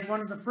her as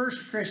one of the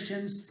first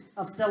Christians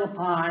of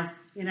Philippi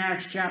in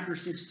Acts chapter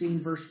 16,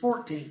 verse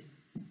 14.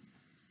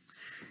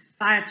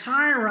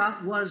 Thyatira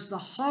was the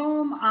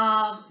home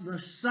of the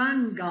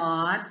sun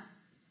god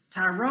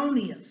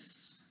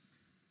Tyronius.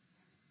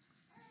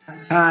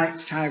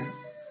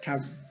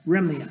 Tyronius,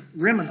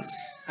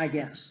 I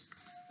guess.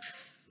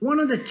 One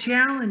of the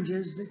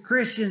challenges that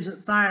Christians at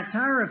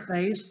Thyatira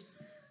faced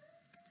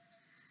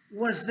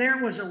was there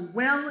was a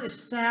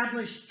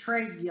well-established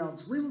trade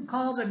guilds. We would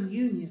call them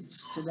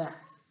unions today.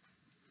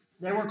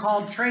 They were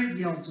called trade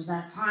guilds at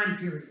that time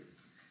period.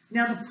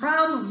 Now the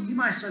problem, you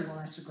might say, well,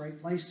 that's a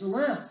great place to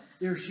live.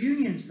 There's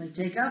unions, they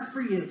take up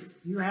for you.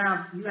 You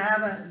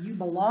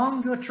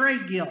belong to a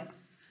trade guild.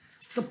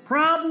 The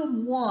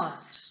problem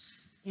was,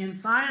 in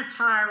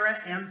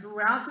Thyatira and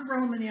throughout the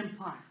Roman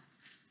Empire,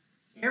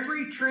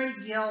 every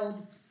trade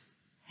guild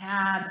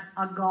had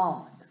a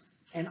god,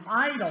 an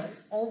idol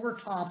over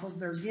top of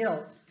their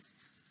guild.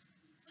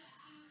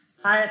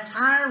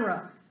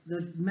 Thyatira,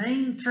 the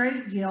main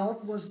trade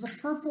guild, was the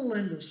purple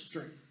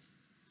industry.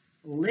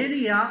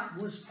 Lydia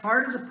was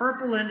part of the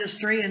purple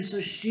industry, and so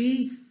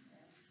she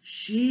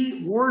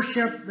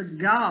worshipped the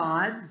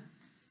god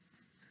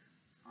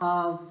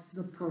of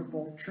the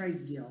purple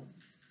trade guild.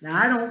 Now,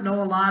 I don't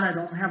know a lot. I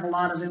don't have a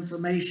lot of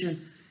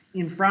information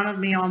in front of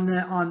me on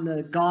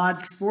the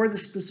gods for the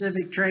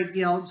specific trade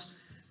guilds,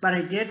 but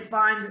I did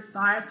find that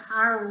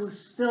Thyatira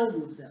was filled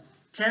with them.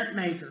 Tent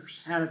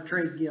makers had a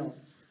trade guild.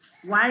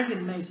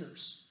 Wagon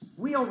makers,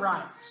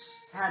 wheelwrights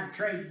had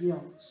trade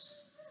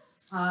guilds.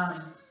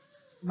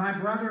 My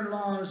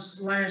brother-in-law's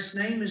last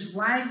name is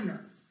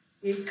Wagner.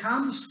 It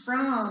comes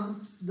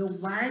from the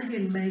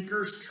wagon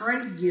makers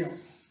trade guild.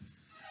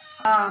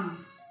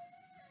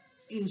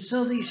 And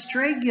so these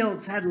trade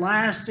guilds had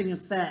lasting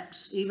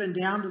effects, even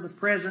down to the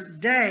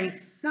present day,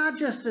 not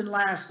just in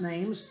last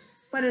names,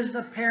 but as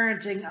the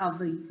parenting of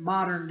the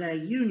modern day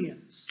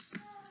unions.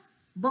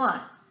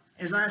 But,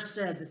 as I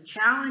said, the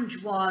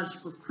challenge was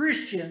for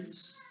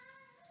Christians,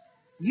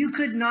 you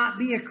could not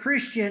be a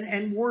Christian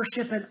and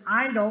worship an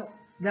idol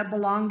that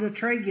belonged to a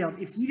trade guild.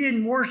 If you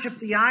didn't worship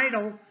the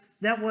idol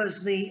that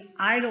was the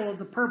idol of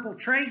the Purple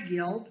Trade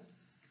Guild,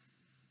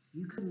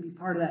 you couldn't be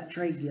part of that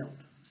trade guild.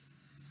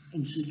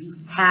 And so you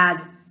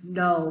had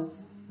no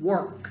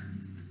work.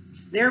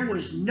 There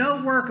was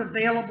no work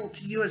available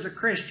to you as a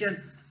Christian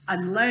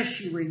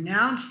unless you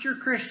renounced your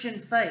Christian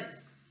faith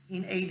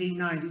in AD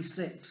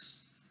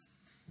 96.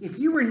 If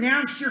you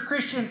renounced your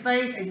Christian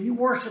faith and you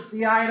worshiped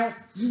the idol,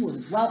 you were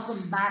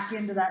welcomed back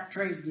into that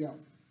trade guild.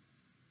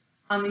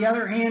 On the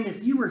other hand,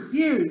 if you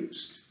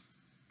refused,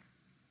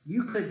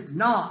 you could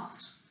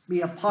not be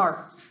a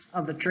part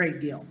of the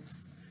trade guild.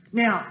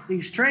 Now,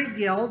 these trade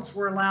guilds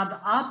were allowed to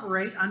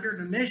operate under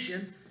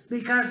Domitian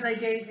because they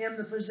gave him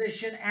the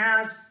position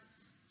as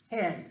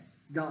head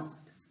god,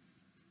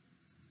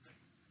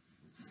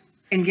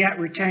 and yet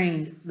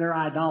retained their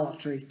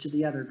idolatry to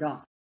the other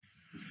god.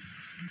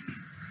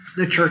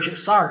 The church at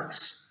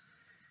Sardis.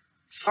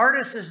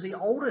 Sardis is the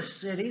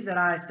oldest city that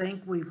I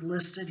think we've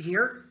listed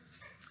here.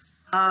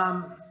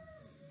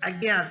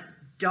 Again,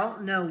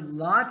 don't know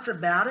lots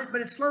about it, but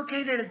it's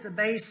located at the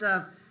base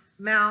of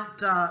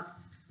Mount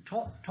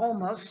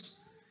Tolmus,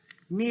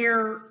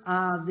 near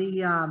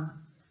the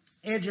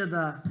edge of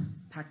the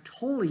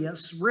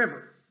Pactolius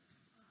River.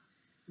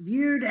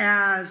 Viewed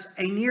as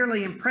a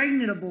nearly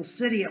impregnable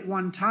city at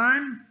one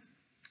time,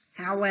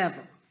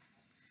 however,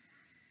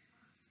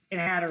 it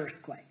had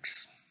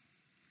earthquakes.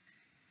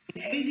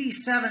 In AD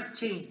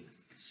 17,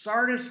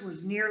 Sardis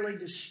was nearly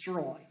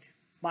destroyed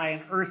by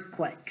an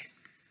earthquake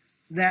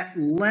that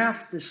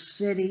left the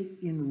city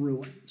in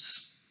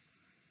ruins,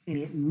 and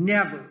it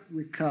never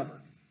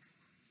recovered.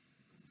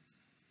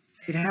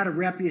 It had a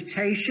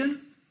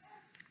reputation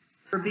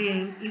for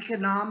being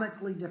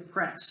economically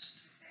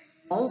depressed,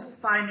 both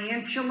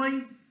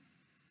financially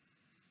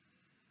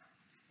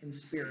and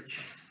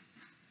spiritually.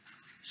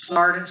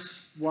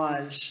 Sardis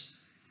was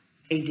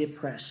a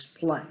depressed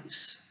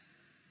place.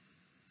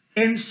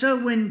 And so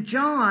when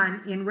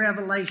John, in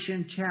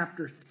Revelation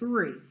chapter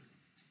 3,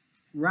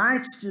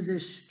 writes to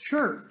this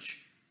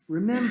church,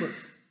 remember,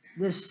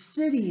 this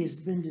city has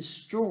been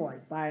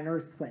destroyed by an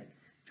earthquake.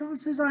 John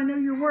says, I know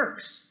your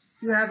works.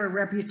 You have a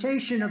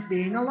reputation of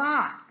being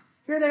alive.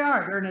 Here they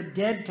are. They're in a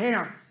dead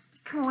town.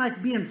 Kind of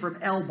like being from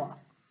Elba.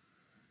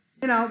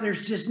 You know,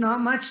 there's just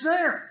not much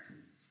there.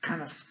 It's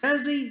kind of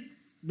scuzzy.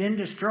 Been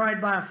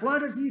destroyed by a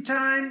flood a few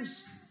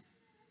times.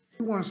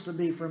 Who wants to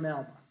be from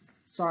Elba?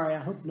 Sorry, I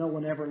hope no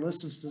one ever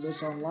listens to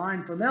this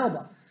online from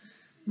Elba.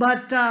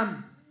 But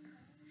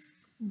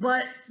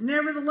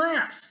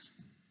nevertheless,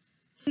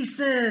 he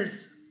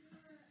says,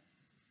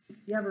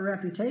 you have a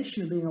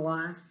reputation of being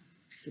alive.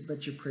 He said,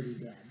 but you're pretty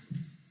dead.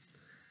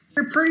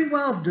 You're pretty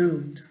well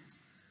doomed.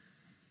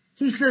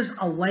 He says,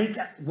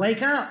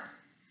 wake up.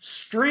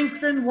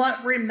 Strengthen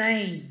what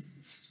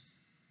remains.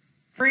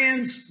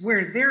 Friends,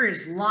 where there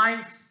is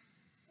life,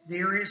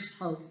 there is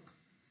hope.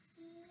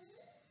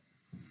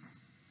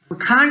 For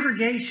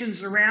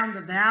congregations around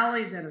the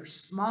valley that are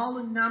small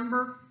in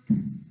number,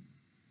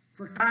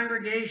 for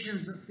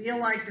congregations that feel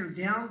like they're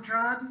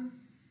downtrodden,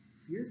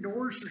 if your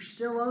doors are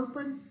still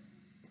open,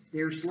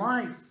 there's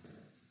life.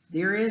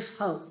 There is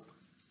hope.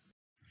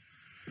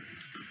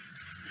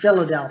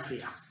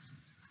 Philadelphia.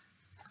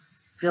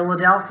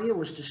 Philadelphia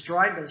was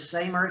destroyed by the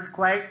same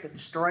earthquake that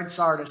destroyed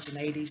Sardis in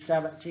AD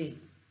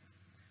 17.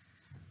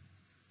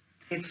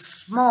 It's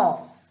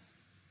small,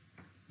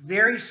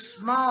 very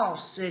small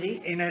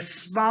city and a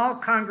small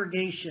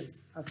congregation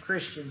of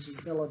Christians in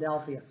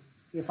Philadelphia,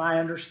 if I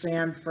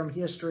understand from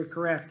history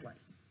correctly.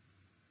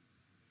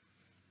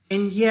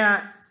 And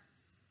yet,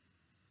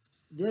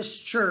 this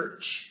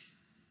church,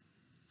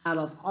 out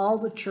of all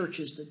the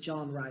churches that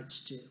John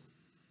writes to,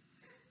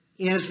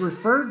 is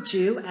referred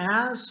to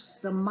as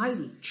the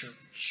mighty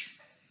church.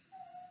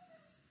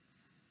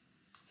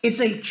 It's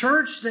a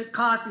church that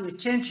caught the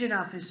attention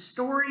of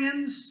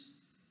historians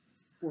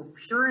for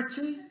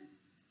purity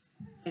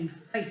and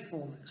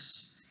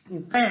faithfulness.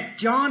 In fact,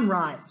 John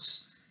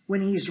writes,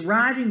 when he's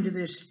writing to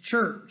this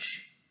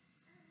church,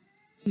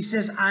 he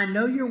says, I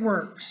know your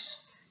works.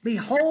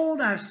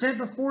 Behold, I've set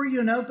before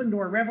you an open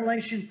door,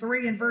 Revelation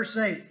 3 and verse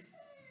 8,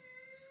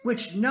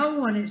 which no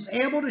one is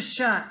able to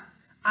shut.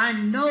 I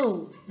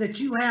know that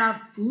you have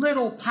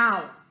little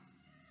power,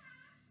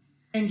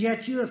 and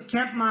yet you have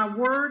kept my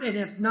word and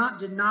have not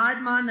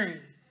denied my name.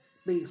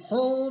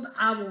 Behold,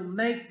 I will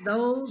make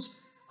those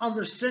of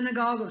the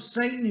synagogue of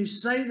Satan who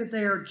say that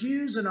they are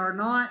Jews and are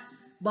not,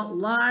 but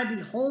lie.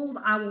 Behold,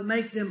 I will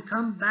make them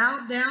come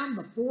bow down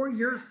before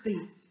your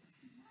feet,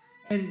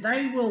 and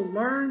they will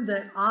learn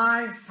that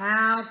I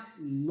have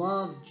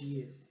loved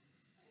you.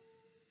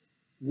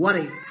 What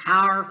a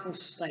powerful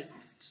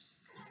statement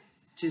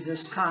to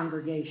this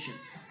congregation.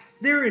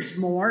 There is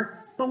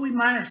more, but we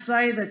might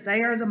say that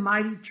they are the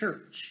mighty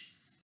church.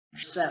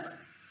 7,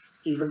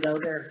 even though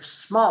they're the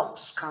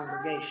smallest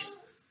congregation.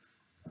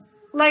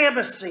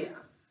 Laodicea.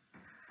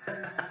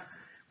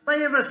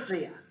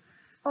 Laodicea.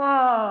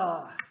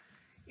 Oh,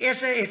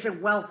 it's a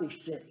wealthy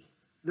city,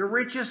 the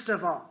richest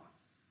of all.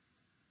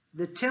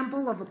 The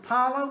temple of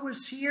Apollo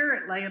was here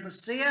at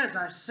Laodicea. As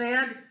I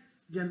said,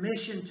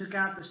 Domitian took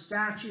out the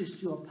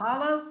statues to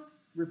Apollo,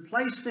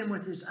 replaced them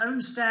with his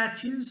own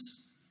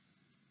statues.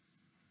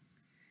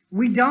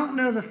 We don't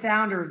know the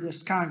founder of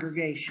this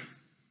congregation.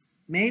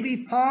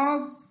 Maybe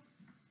Paul?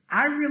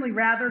 I really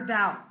rather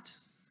doubt it.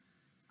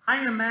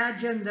 I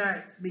imagine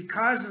that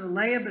because the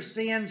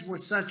Laodiceans were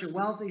such a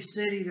wealthy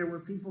city, there were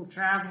people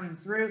traveling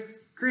through.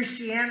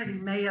 Christianity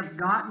may have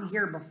gotten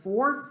here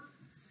before.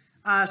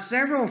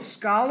 Several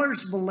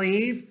scholars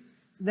believe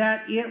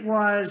that it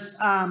was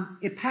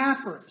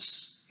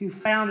Epaphras who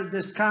founded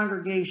this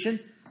congregation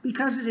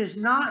because it is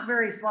not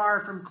very far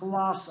from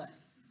Colossae.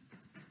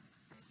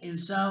 And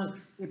so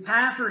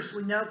Epaphras,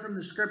 we know from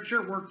the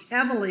scripture, worked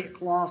heavily at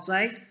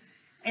Colossae,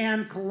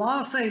 and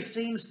Colossae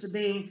seems to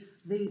be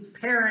the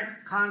parent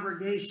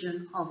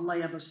congregation of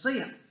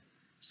Laodicea.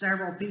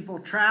 Several people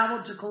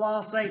traveled to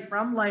Colossae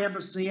from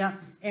Laodicea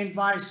and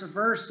vice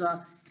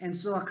versa, and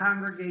so a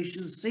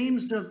congregation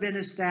seems to have been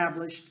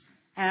established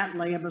at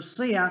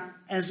Laodicea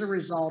as a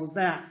result of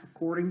that,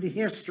 according to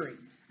history.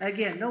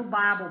 Again, no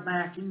Bible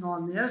backing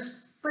on this,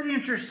 but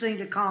interesting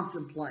to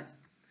contemplate.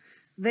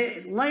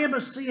 The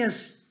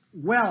Laodicea's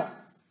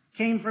wealth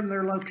came from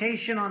their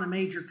location on a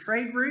major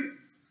trade route.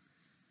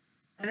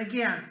 And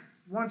again,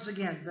 once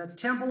again, the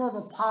Temple of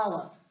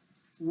Apollo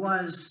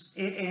was,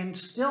 and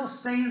still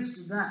stands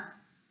today,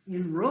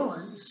 in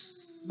ruins,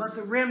 but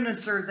the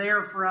remnants are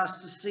there for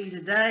us to see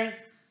today.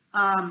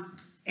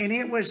 And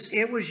it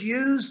was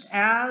used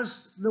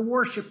as the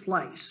worship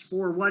place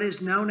for what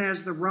is known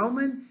as the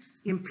Roman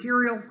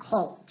imperial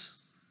cult.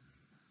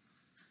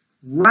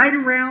 Right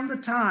around the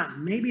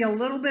time, maybe a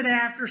little bit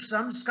after,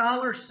 some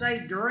scholars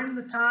say during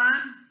the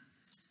time,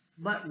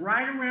 but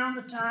right around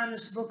the time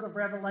this book of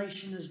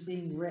Revelation is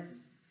being written,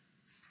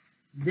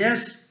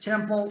 this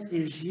temple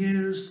is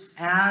used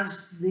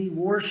as the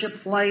worship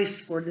place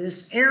for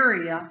this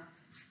area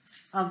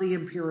of the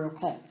imperial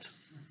cult.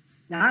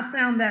 Now, I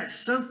found that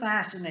so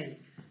fascinating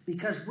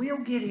because we'll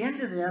get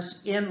into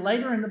this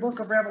later in the book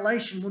of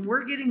Revelation. When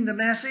we're getting the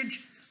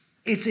message,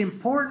 it's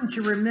important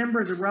to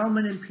remember the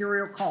Roman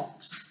imperial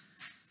cult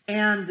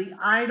and the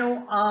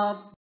idol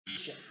of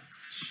worship.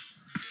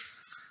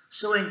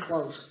 So in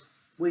closing,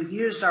 we've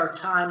used our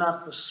time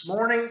up this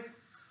morning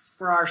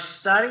for our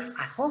study.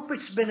 I hope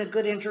it's been a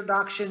good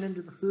introduction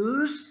into the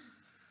who's.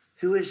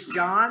 Who is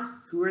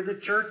John? Who are the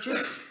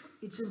churches?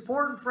 It's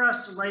important for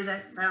us to lay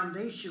that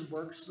foundation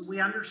work so that we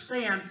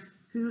understand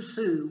who's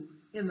who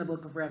in the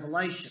book of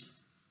Revelation.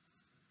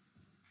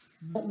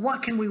 But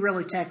what can we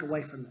really take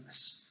away from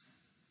this?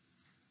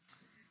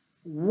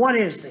 What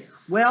is there?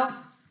 Well,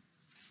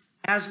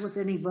 as with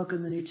any book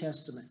in the New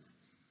Testament,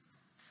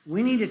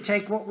 we need to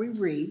take what we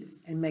read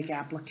and make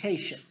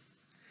application.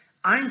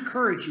 I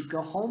encourage you,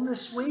 go home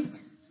this week,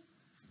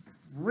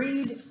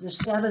 read the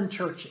 7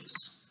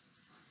 churches.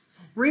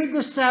 Read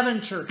the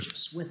 7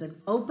 churches with an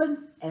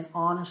open and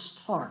honest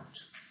heart.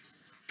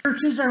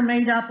 Churches are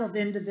made up of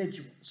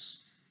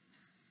individuals.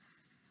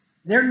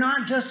 They're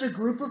not just a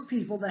group of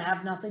people that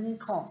have nothing in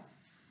common.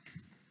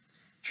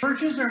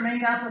 Churches are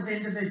made up of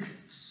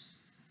individuals.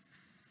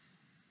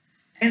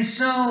 And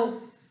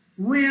so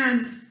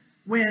when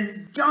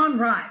John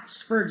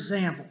writes, for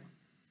example,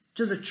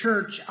 to the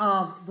church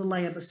of the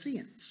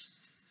Laodiceans,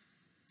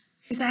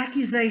 his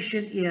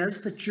accusation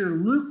is that you're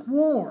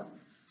lukewarm.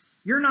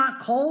 You're not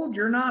cold,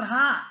 you're not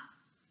hot.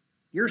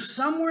 You're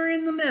somewhere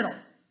in the middle.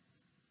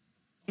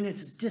 And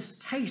it's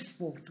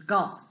distasteful to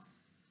God.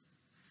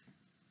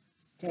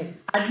 Okay,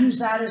 I use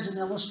that as an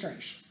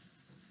illustration.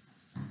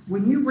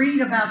 When you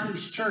read about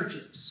these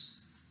churches,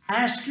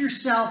 ask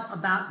yourself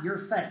about your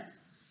faith.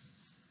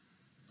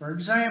 For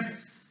example,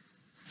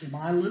 am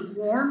I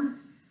lukewarm?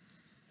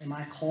 Am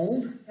I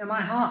cold? Am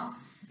I hot?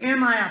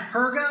 Am I a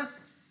Perga?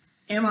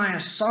 Am I a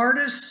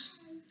Sardis?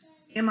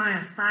 Am I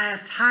a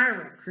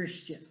Thyatira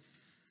Christian?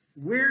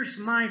 Where's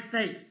my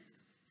faith?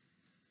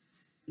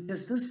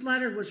 Because this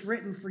letter was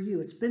written for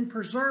you. It's been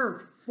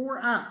preserved for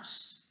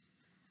us.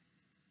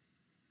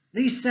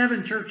 These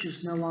 7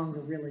 churches no longer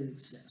really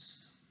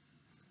exist.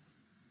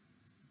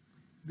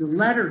 The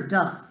letter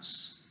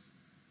does.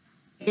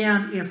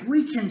 And if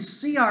we can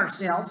see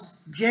ourselves,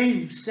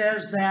 James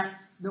says that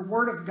the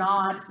Word of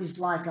God is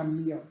like a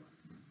mirror.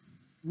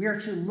 We are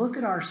to look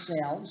at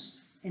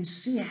ourselves and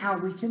see how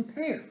we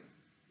compare.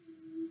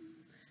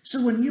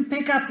 So when you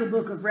pick up the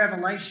book of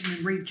Revelation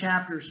and read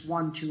chapters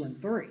 1, 2,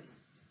 and 3,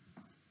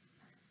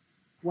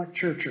 what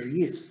church are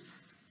you?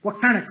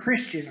 What kind of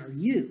Christian are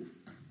you?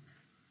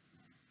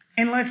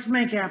 And let's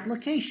make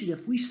application.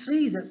 If we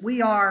see that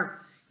we are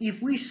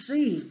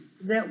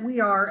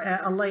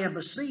a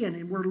Laodicean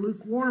and we're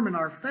lukewarm in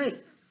our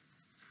faith,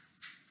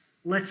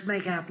 let's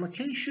make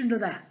application to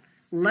that.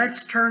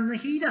 Let's turn the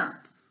heat up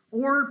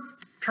or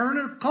turn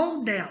the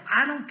cold down.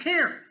 I don't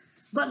care.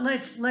 But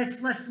let's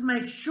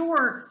make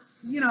sure,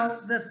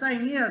 the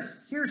thing is,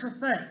 here's the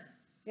thing.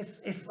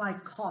 It's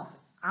like coffee.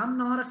 I'm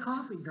not a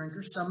coffee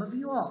drinker. Some of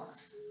you are.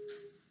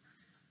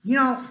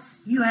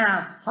 You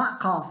have hot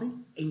coffee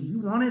and you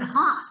want it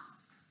hot,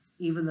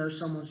 even though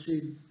someone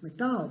sued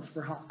McDonald's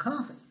for hot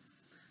coffee.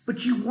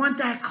 But you want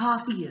that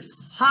coffee as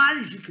hot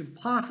as you can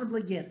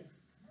possibly get it.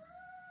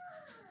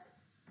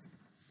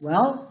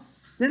 Well,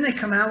 then they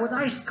come out with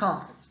iced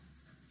coffee.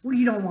 Well,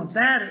 you don't want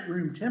that at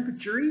room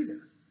temperature either.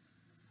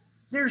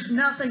 There's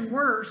nothing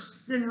worse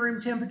than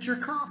room temperature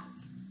coffee.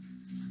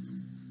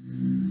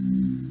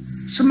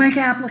 So make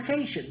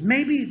application.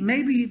 Maybe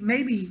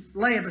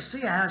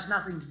Laodicea has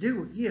nothing to do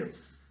with you.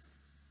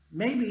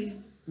 Maybe,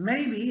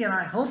 and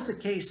I hope the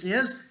case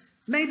is,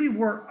 maybe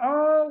we're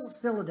all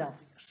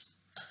Philadelphians.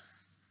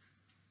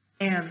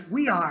 And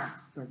we are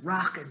the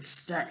rock and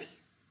stay.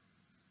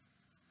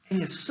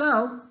 And if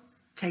so,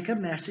 take a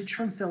message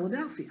from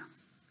Philadelphia.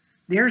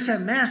 There's a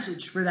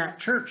message for that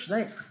church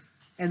there.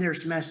 And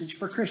there's a message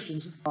for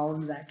Christians that fall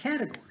into that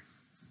category.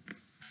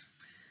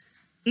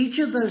 Each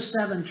of those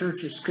 7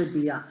 churches could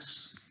be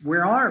us.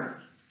 Where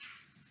are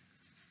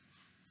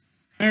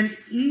we? And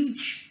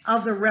each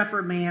of the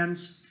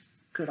reprimands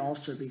could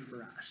also be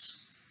for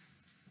us.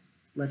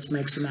 Let's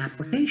make some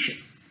application.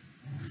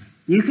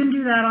 You can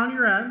do that on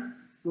your own.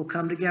 We'll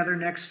come together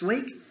next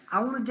week.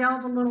 I want to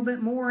delve a little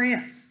bit more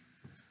in.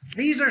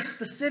 These are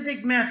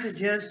specific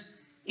messages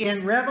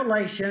in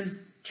Revelation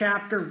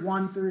chapter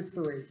 1 through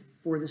 3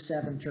 for the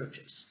 7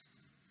 churches.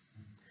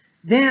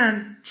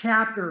 Then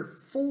chapter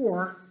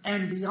 4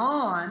 and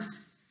beyond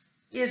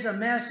is a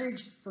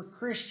message for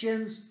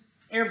Christians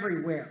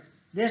everywhere.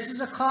 This is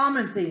a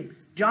common theme.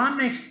 John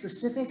makes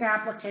specific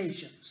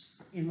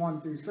applications in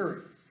 1 through 3.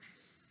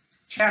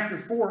 Chapter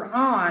 4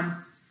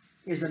 on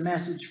is a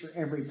message for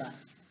everybody.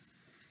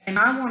 And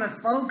I want to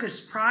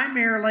focus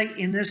primarily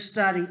in this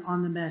study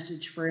on the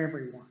message for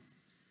everyone.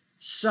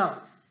 So,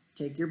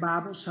 take your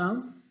Bibles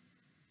home,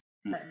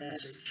 that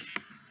message,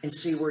 and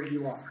see where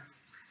you are.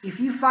 If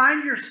you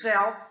find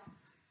yourself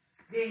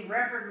being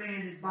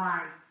reprimanded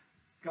by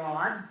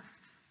God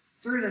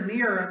through the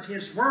mirror of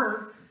His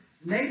Word,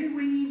 maybe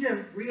we need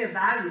to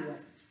reevaluate.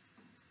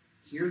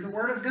 Hear the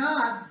Word of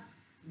God.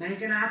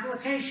 Make an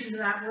application to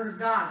that Word of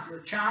God. If you're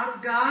a child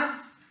of God,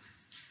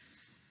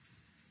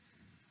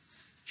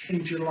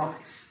 change your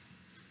life.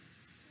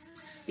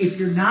 If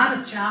you're not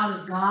a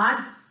child of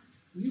God,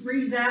 you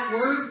read that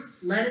Word,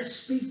 let it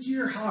speak to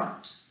your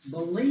heart.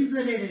 Believe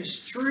that it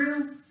is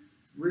true.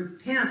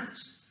 Repent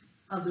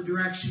of the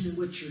direction in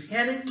which you're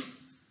heading.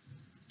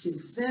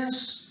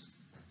 Confess,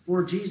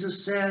 for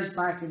Jesus says,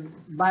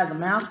 by the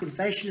mouth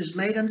confession is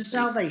made unto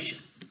salvation.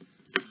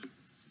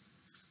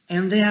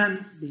 And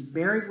then be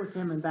buried with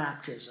Him in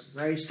baptism,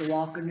 raised to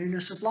walk in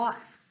newness of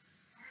life.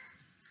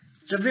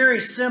 It's a very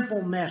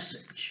simple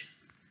message,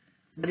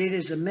 but it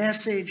is a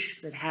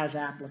message that has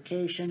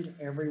application to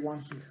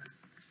everyone here.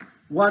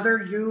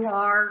 Whether you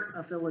are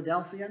a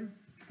Philadelphian,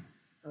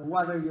 or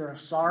whether you're a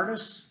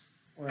Sardis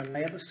or a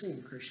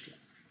Laodicean Christian,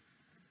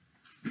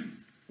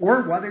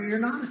 or whether you're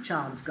not a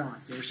child of God,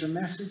 there's a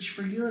message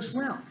for you as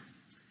well.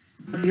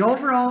 But the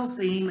overall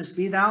theme is,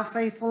 be thou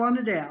faithful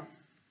unto death,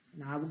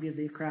 and I will give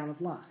thee a crown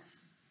of life.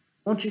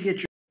 Won't you get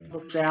your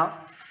books out?